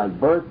suddenly like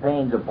birth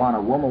pains upon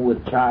a woman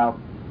with child,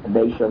 and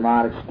they shall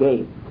not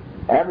escape.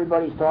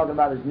 Everybody's talking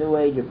about this new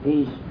age of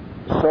peace.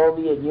 The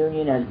Soviet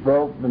Union has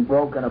been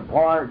broken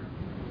apart,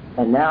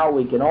 and now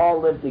we can all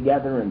live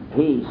together in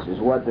peace, is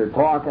what they're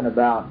talking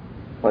about.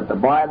 But the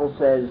Bible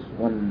says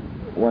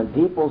when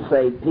people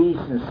say peace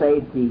and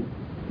safety,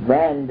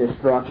 then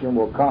destruction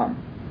will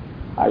come.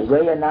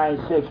 Isaiah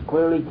 9:6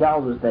 clearly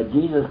tells us that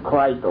Jesus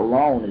Christ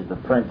alone is the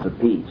Prince of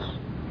Peace.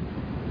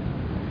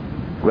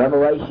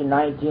 Revelation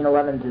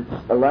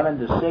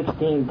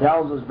 19:11-16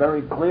 tells us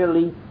very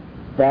clearly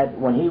that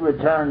when he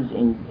returns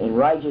in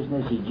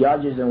righteousness, he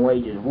judges and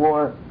wages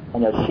war,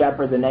 and he'll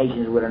shepherd the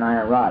nations with an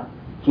iron rod.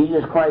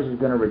 Jesus Christ is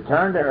going to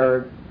return to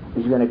earth.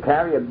 He's going to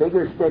carry a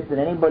bigger stick than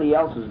anybody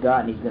else has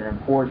got, and he's going to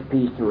enforce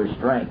peace through his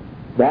strength.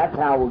 That's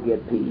how we'll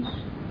get peace.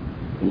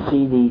 You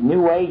see, the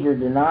New Ager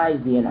denies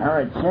the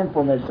inherent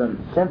sinfulness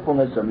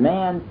of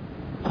man,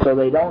 so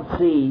they don't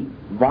see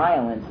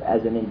violence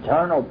as an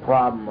internal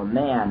problem of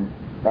man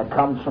that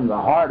comes from the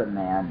heart of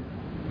man.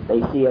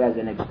 They see it as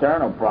an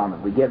external problem.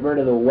 If we get rid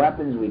of the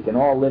weapons, we can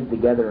all live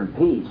together in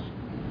peace.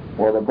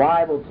 Well, the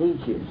Bible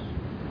teaches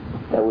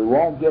that we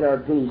won't get our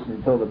peace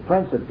until the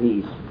Prince of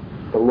Peace,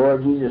 the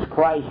Lord Jesus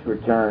Christ,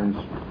 returns.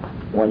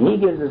 When he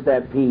gives us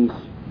that peace,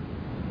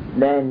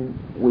 then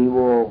we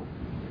will,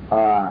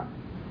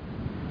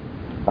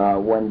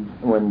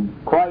 when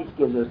Christ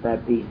gives us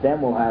that peace,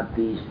 then we'll have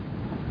peace.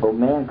 But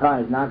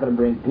mankind is not going to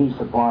bring peace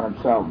upon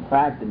himself. In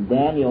fact, in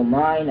Daniel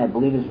 9, I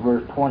believe it's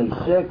verse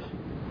 26,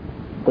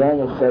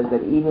 Daniel says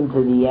that even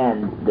to the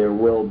end there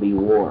will be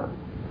war.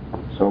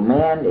 So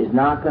man is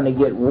not going to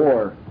get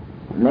war.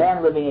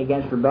 Man living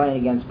against rebellion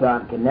against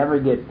God can never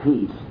get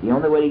peace. The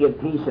only way to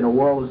get peace in a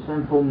world of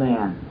sinful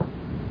man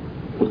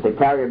is to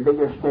carry a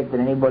bigger stick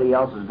than anybody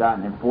else has got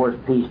and enforce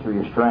peace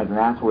through your strength. And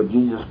that's what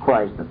Jesus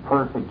Christ, the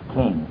perfect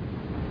King,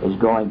 is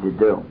going to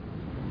do.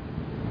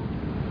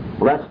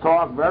 Let's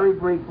talk very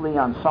briefly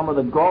on some of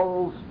the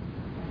goals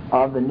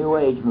of the New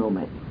Age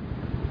movement.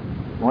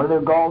 One of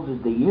their goals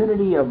is the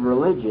unity of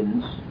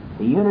religions,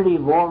 the unity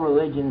of all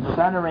religions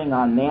centering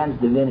on man's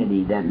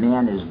divinity, that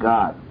man is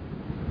God.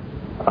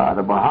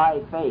 The Baha'i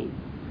faith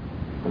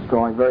is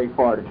going very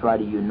far to try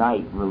to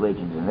unite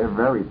religions, and they're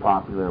very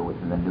popular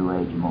within the New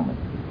Age movement.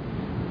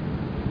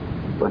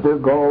 But their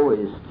goal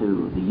is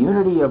the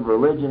unity of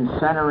religions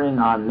centering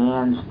on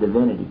man's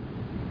divinity.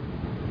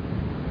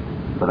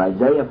 But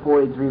Isaiah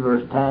 43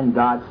 verse 10,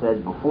 God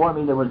says, "Before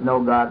me there was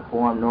no God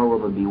formed, nor will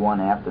there be one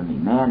after me."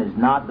 Man is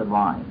not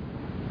divine.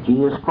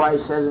 Jesus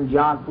Christ says in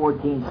John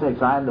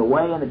 14:6, "I am the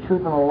way and the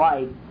truth and the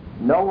life.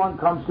 No one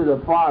comes to the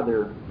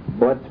Father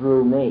but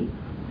through me."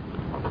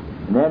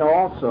 And then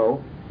also,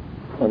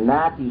 in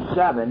Matthew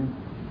 7,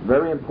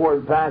 very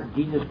important passage,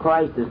 Jesus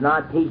Christ does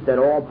not teach that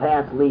all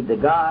paths lead to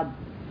God.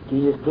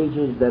 Jesus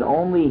teaches that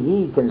only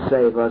he can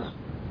save us.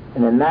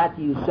 And in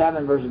Matthew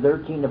 7, verses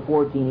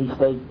 13-14, he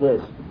states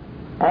this,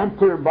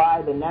 "Enter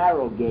by the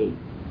narrow gate,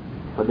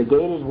 for the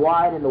gate is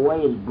wide and the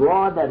way is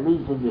broad that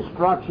leads to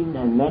destruction,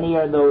 and many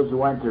are those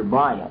who enter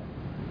by it.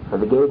 For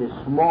the gate is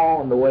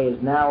small and the way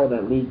is narrow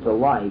that leads to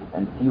life,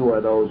 and few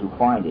are those who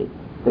find it."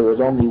 There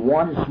is only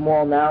one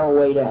small, narrow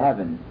way to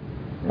heaven.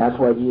 And that's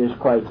why Jesus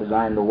Christ says,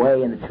 "I am the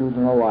way and the truth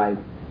and the life.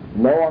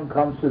 No one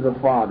comes to the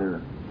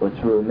Father but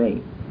through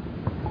me."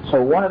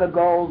 So one of the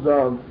goals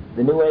of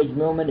the New Age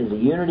movement is a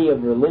unity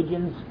of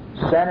religions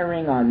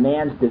centering on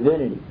man's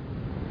divinity.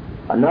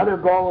 Another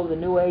goal of the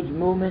New Age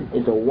movement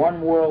is a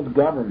one-world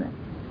government.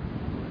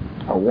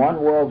 A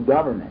one-world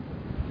government.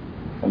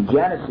 In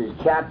Genesis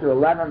chapter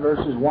 11,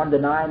 verses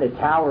 1-9, the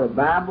Tower of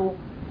Babel,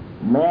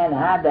 man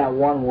had that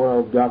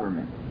one-world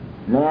government.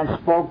 Man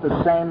spoke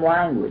the same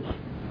language.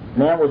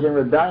 Man was in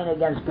rebellion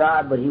against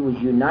God, but he was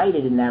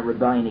united in that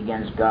rebellion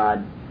against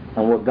God.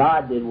 And what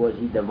God did was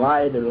he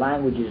divided their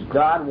languages.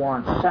 God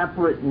wants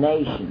separate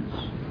nations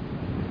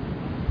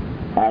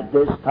at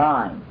this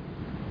time.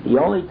 The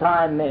only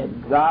time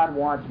God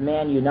wants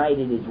man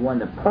united is when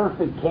the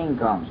perfect king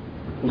comes.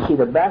 You see,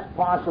 the best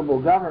possible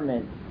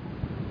government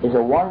is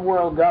a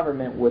one-world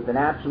government with an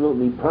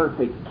absolutely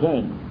perfect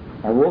king.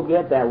 And we'll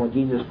get that when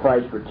Jesus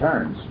Christ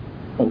returns.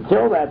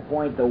 Until that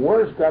point, the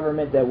worst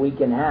government that we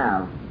can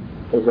have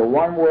is a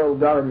one-world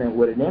government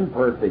with an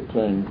imperfect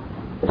king,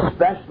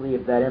 especially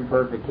if that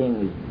imperfect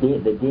king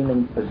is the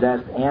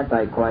demon-possessed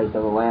Antichrist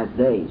of the last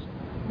days.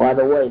 By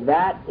the way,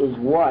 that is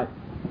what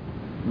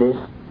this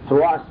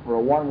thrust for a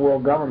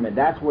one-world government,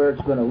 that's where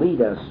it's going to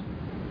lead us.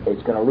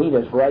 It's going to lead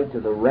us right to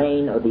the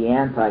reign of the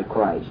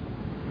Antichrist.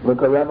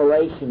 Look at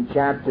Revelation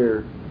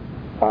chapter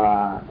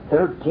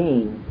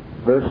 13,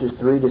 verses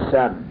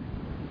 3-7.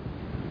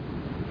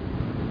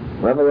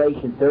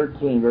 Revelation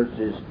 13,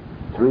 verses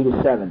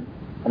 3-7.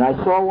 "And I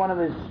saw one of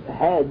his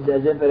heads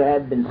as if it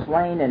had been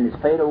slain, and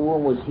his fatal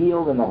wound was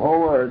healed, and the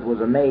whole earth was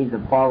amazed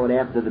and followed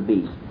after the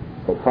beast."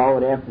 They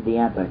followed after the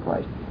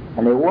Antichrist.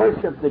 "And they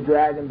worshipped the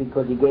dragon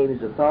because he gave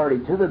his authority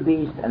to the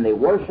beast, and they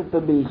worshipped the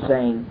beast,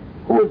 saying,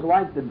 'Who is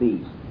like the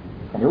beast,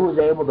 and who is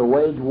able to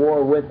wage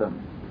war with him?'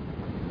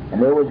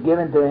 And there was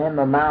given to him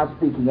a mouth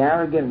speaking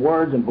arrogant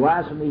words and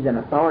blasphemies, and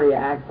authority to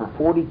act for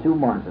 42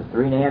 months, that's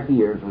 3.5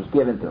 years, was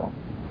given to him.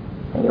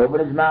 And he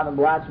opened his mouth in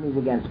blasphemies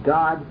against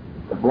God,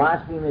 to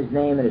blaspheme his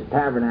name and his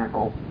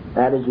tabernacle,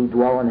 that is, who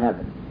dwell in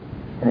heaven.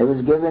 And it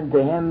was given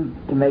to him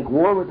to make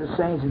war with the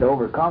saints and to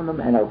overcome them,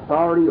 and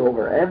authority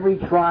over every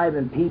tribe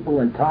and people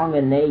and tongue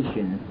and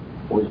nation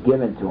was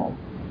given to him."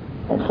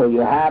 And so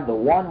you have the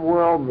one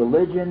world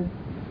religion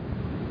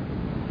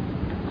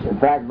In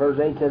fact, verse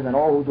 8 says, and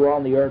all who dwell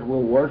on the earth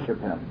will worship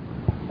him.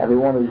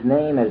 Everyone whose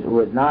name who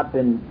has not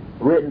been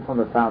written from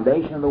the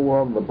foundation of the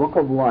world in the book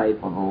of life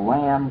of the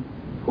Lamb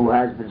who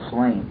has been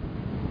slain.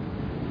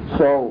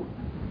 So,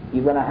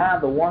 you're going to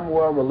have the one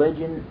world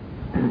religion,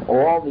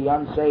 all the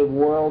unsaved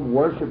world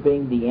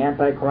worshiping the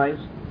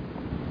Antichrist.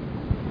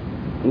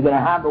 You're going to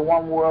have the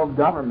one world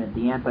government,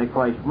 the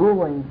Antichrist,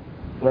 ruling.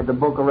 Yet the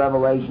book of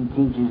Revelation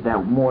teaches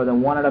that more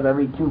than one out of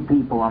every two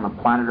people on the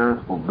planet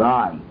Earth will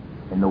die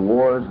in the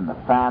wars and the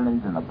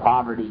famines and the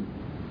poverty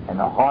and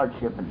the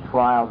hardship and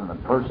trials and the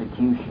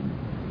persecution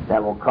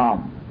that will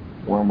come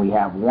when we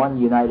have one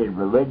united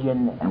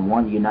religion and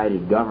one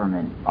united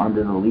government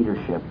under the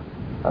leadership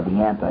of the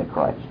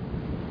Antichrist.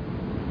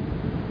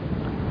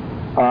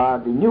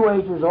 The New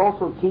Agers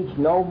also teach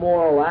no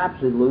moral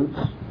absolutes,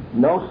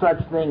 no such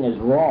thing as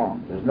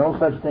wrong. There's no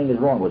such thing as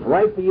wrong. What's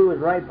right for you is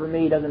right for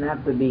me, doesn't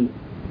have to be,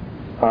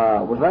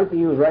 what's right for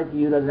you is right for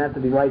you, doesn't have to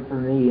be right for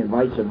me, and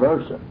vice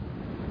versa.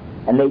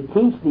 And they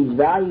teach these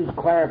values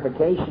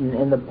clarification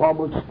in the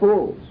public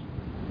schools.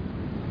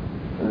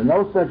 There's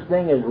no such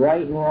thing as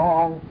right and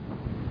wrong.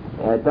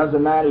 It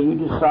doesn't matter, you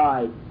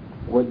decide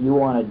what you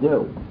want to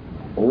do.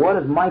 Well, what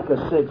does Micah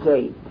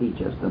 6:8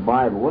 teach us, the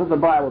Bible? What does the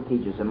Bible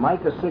teach us? In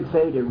Micah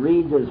 6:8 it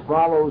reads as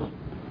follows,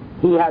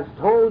 He has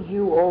told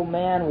you, O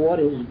man, what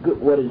is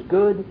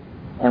good,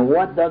 and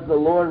what does the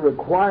Lord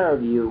require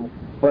of you,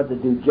 but to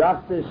do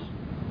justice,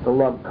 to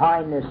love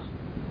kindness,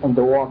 and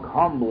to walk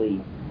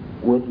humbly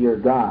with your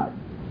God.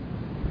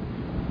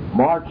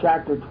 Mark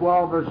chapter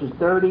 12 verses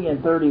 30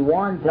 and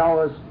 31 tell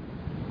us,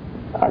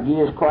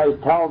 Jesus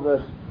Christ tells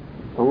us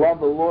to love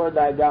the Lord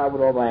thy God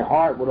with all thy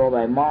heart, with all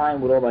thy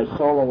mind, with all thy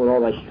soul, and with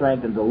all thy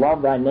strength, and to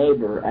love thy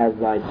neighbor as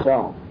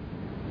thyself.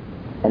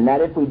 And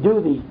that if we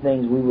do these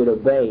things, we would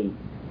obey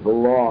the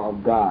law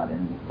of God.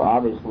 And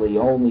obviously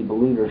only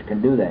believers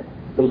can do that.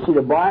 But you see,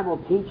 the Bible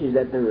teaches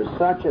that there is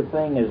such a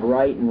thing as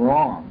right and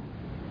wrong.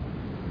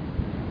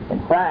 In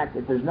fact,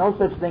 if there's no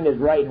such thing as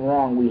right and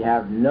wrong, we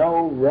have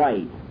no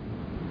right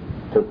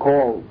to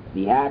call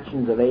the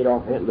actions of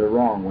Adolf Hitler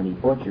wrong when he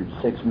butchered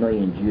 6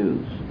 million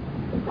Jews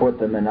and put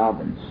them in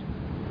ovens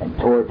and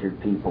tortured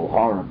people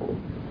horribly.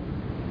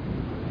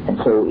 And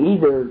so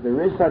either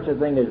there is such a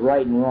thing as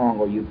right and wrong,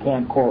 or you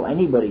can't call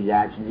anybody's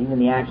actions, even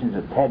the actions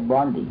of Ted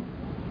Bundy,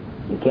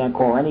 you can't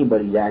call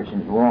anybody's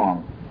actions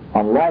wrong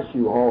unless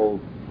you hold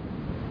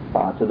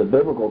to the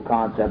biblical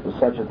concept of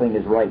such a thing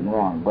as right and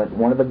wrong. But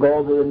one of the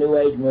goals of the New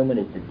Age movement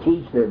is to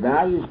teach their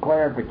values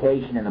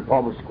clarification in the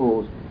public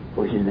schools,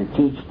 which is to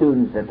teach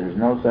students that there's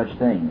no such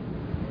thing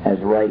as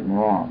right and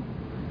wrong.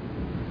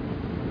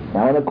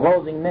 Now, in the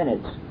closing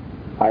minutes,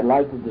 I'd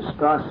like to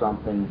discuss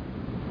something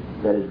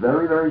that is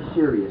very, very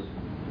serious.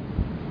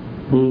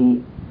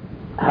 The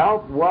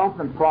health, wealth,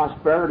 and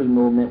prosperity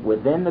movement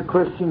within the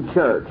Christian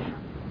church.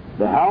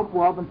 The health,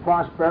 wealth, and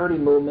prosperity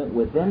movement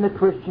within the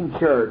Christian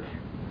church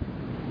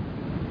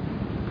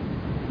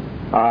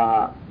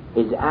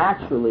is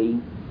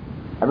actually,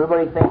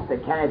 everybody thinks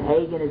that Kenneth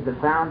Hagin is the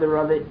founder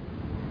of it.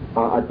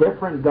 A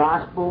different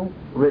gospel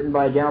written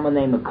by a gentleman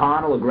named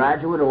McConnell, a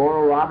graduate of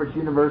Oral Roberts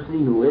University,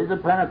 who is a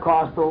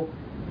Pentecostal,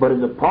 but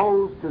is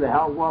opposed to the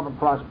health, wealth, and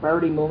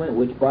prosperity movement,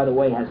 which, by the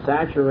way, has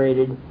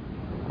saturated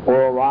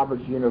Oral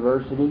Roberts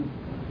University.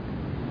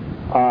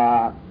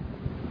 But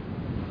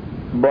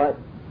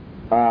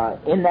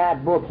in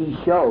that book he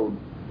showed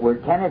where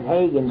Kenneth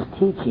Hagin's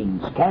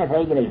teachings, Kenneth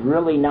Hagin is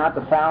really not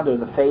the founder of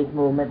the faith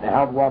movement, the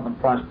health, wealth, and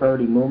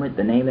prosperity movement,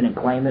 the name it and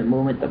claim it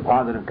movement, the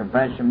positive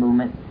confession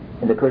movement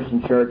in the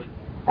Christian church.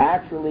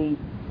 Actually,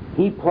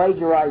 he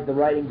plagiarized the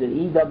writings of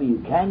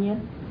E.W.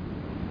 Kenyon,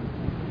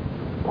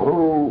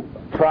 who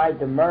tried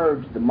to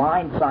merge the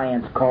mind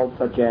science cults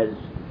such as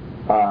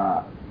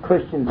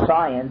Christian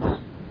Science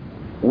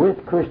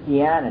with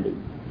Christianity,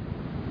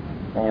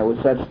 and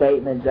with such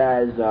statements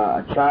as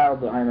I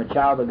am a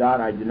child of God,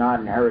 I do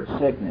not inherit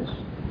sickness.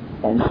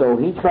 And so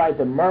he tried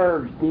to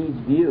merge these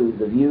views,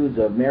 the views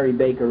of Mary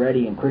Baker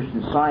Eddy and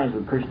Christian Science,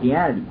 with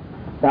Christianity.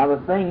 Now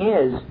the thing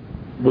is,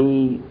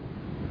 the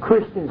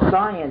Christian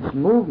Science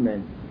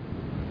movement,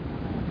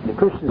 the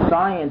Christian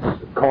Science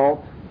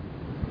cult,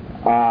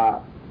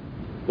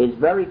 is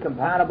very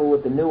compatible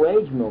with the New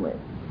Age movement.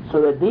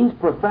 So that these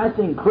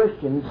professing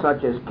Christians,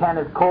 such as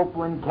Kenneth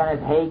Copeland,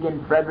 Kenneth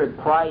Hagin, Frederick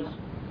Price,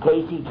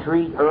 Casey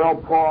Treat, Earl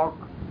Paulk,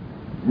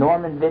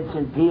 Norman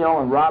Vincent Peale,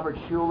 and Robert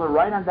Schuller,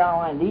 right on down the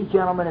line, these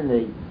gentlemen in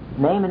the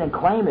name it and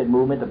claim it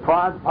movement, the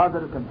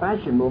positive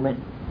confession movement,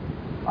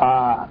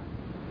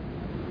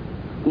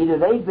 either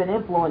they've been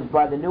influenced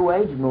by the New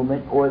Age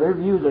movement, or their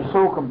views are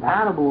so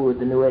compatible with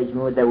the New Age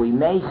movement that we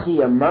may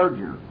see a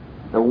merger.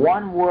 The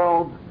one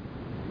world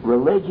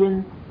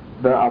religion,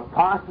 the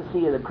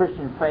apostasy of the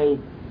Christian faith,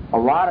 a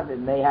lot of it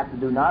may have to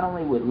do not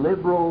only with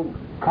liberal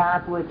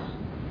Catholics,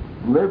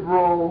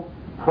 liberal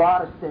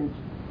Protestants,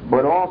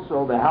 but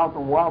also the health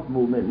and wealth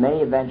movement may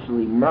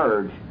eventually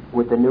merge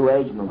with the New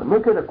Age movement.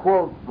 Look at a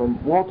quote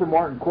from Walter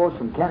Martin, quotes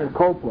from Kenneth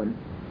Copeland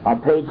on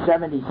page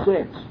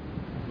 76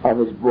 of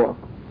his book.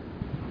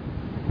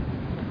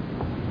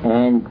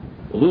 And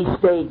he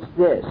states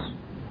this: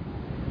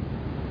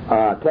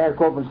 Kenneth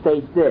Copeland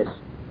states this: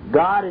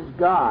 God is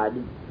God,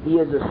 He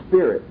is a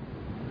spirit,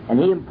 and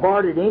He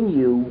imparted in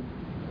you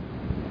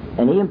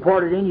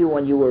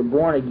when you were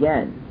born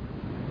again.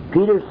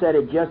 Peter said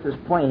it just as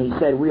plain. He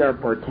said, we are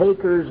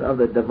partakers of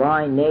the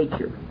divine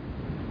nature.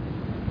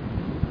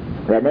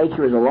 That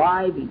nature is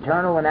alive,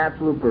 eternal, and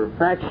absolute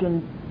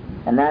perfection,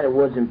 and that it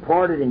was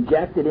imparted,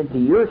 injected into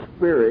your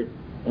spirit,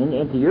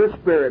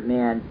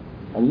 man,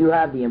 and you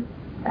have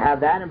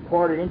that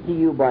imparted into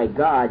you by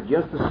God,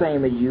 just the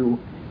same as you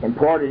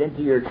imparted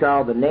into your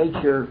child the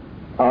nature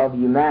of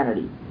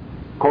humanity.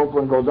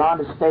 Copeland goes on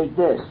to state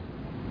this: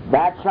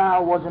 that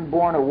child wasn't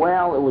born a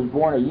whale, it was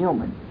born a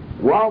human.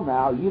 Well,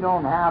 now, you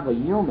don't have a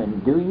human,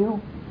 do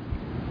you?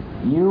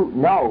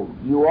 No,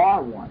 you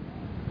are one.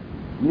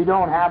 You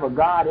don't have a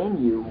God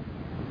in you,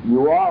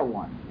 you are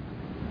one.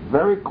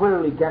 Very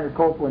clearly, Kenneth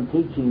Copeland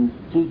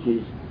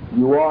teaches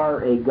you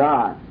are a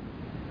God.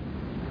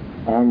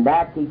 And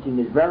that teaching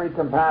is very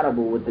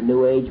compatible with the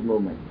New Age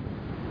movement.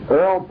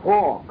 Earl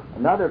Polk,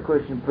 another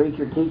Christian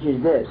preacher,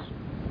 teaches this: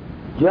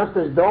 just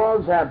as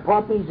dogs have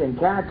puppies and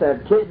cats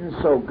have kittens,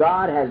 so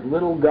God has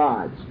little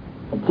gods.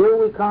 Until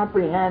we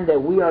comprehend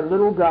that we are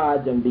little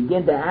gods and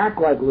begin to act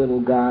like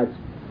little gods,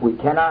 we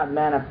cannot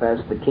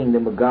manifest the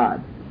kingdom of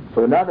God.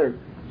 So another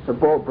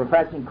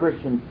professing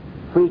Christian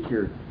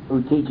preacher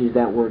who teaches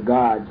that we're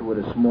gods with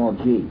a small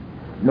g.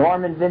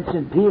 Norman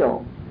Vincent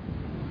Peale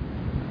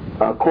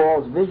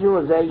calls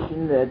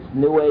visualization, that's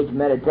New Age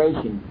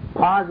meditation,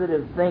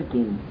 positive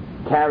thinking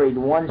carried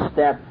one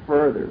step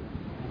further.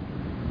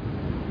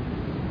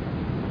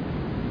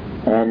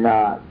 And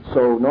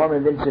so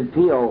Norman Vincent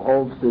Peale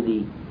holds to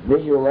the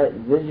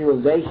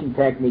visualization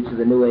techniques of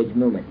the New Age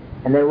movement.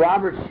 And then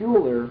Robert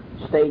Schuller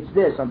states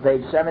this on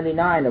page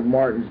 79 of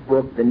Martin's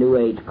book, The New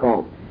Age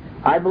Cult: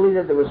 I believe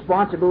that the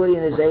responsibility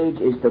in this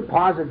age is to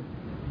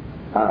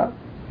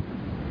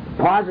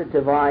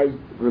positivize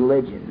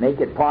religion, make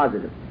it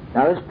positive.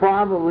 Now, this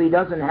probably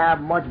doesn't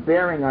have much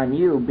bearing on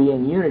you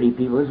being unity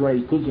people. This is when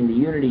he's teaching the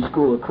unity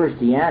school of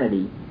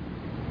Christianity,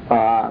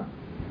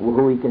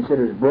 who he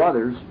considers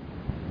brothers.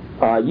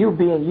 You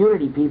being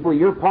unity people,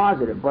 you're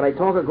positive. But I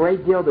talk a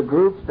great deal to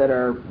groups that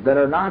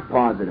are not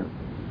positive.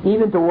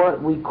 Even to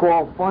what we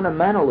call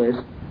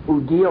fundamentalists,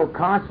 who deal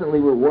constantly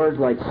with words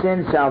like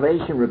sin,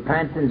 salvation,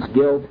 repentance,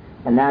 guilt,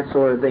 and that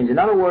sort of things. In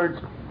other words,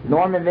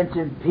 Norman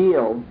Vincent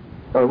Peale,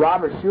 or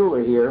Robert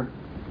Schuller here,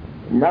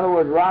 in other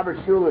words, Robert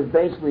Schuller is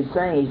basically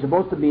saying he's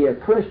supposed to be a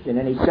Christian,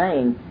 and he's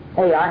saying,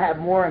 hey, I have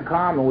more in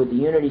common with the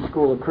unity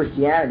school of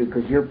Christianity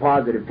because you're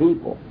positive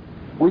people.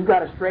 We've got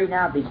to straighten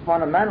out these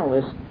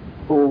fundamentalists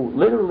who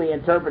literally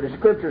interpret the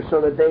Scripture so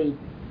that they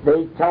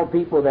tell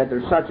people that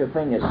there's such a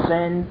thing as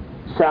sin,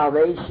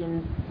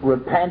 salvation,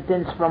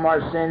 repentance from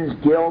our sins,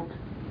 guilt.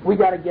 We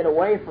got to get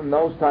away from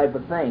those type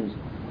of things.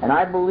 And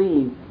I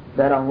believe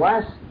that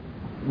unless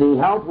the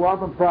health,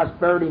 wealth, and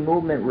prosperity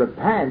movement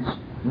repents,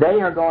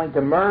 they are going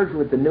to merge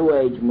with the New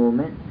Age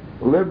movement.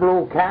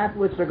 Liberal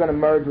Catholics are going to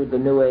merge with the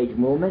New Age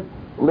movement.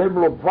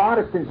 Liberal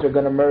Protestants are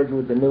going to merge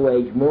with the New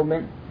Age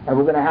movement. And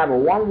we're going to have a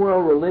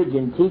one-world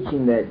religion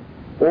teaching that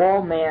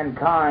all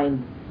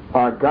mankind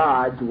are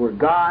gods. We're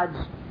gods.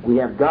 We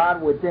have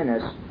God within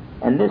us.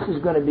 And this is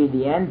going to be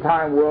the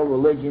end-time world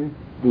religion,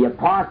 the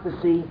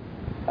apostasy.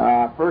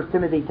 1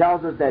 Timothy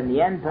tells us that in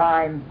the end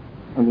times,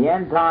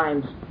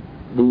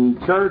 the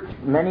church,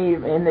 many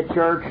in the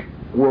church,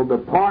 will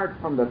depart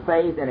from the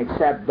faith and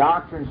accept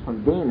doctrines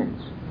from demons.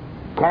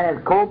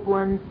 Kenneth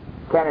Copeland,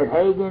 Kenneth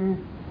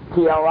Hagin,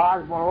 T.L.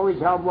 Osborne, all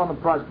these health, wealth,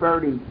 and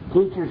prosperity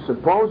teachers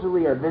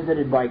supposedly are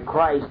visited by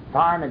Christ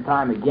time and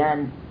time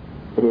again.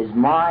 It is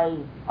my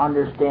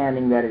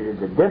understanding that it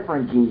is a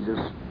different Jesus,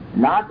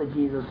 not the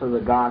Jesus of the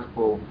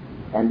gospel,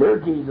 and their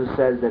Jesus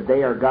says that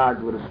they are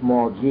gods with a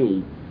small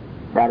g.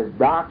 That is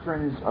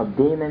doctrines of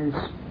demons,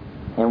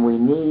 and we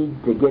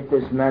need to get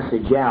this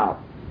message out.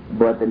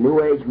 But the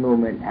New Age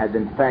movement has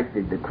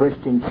infected the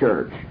Christian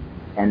church,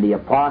 and the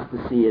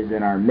apostasy is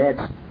in our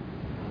midst,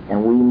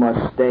 and we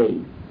must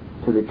stay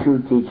to the true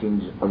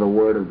teachings of the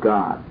Word of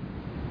God.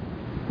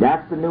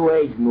 That's the New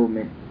Age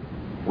movement.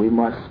 We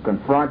must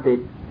confront it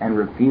and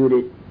refute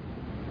it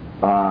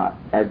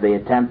as they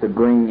attempt to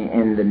bring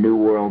in the New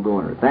World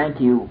Order. Thank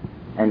you,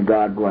 and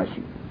God bless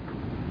you.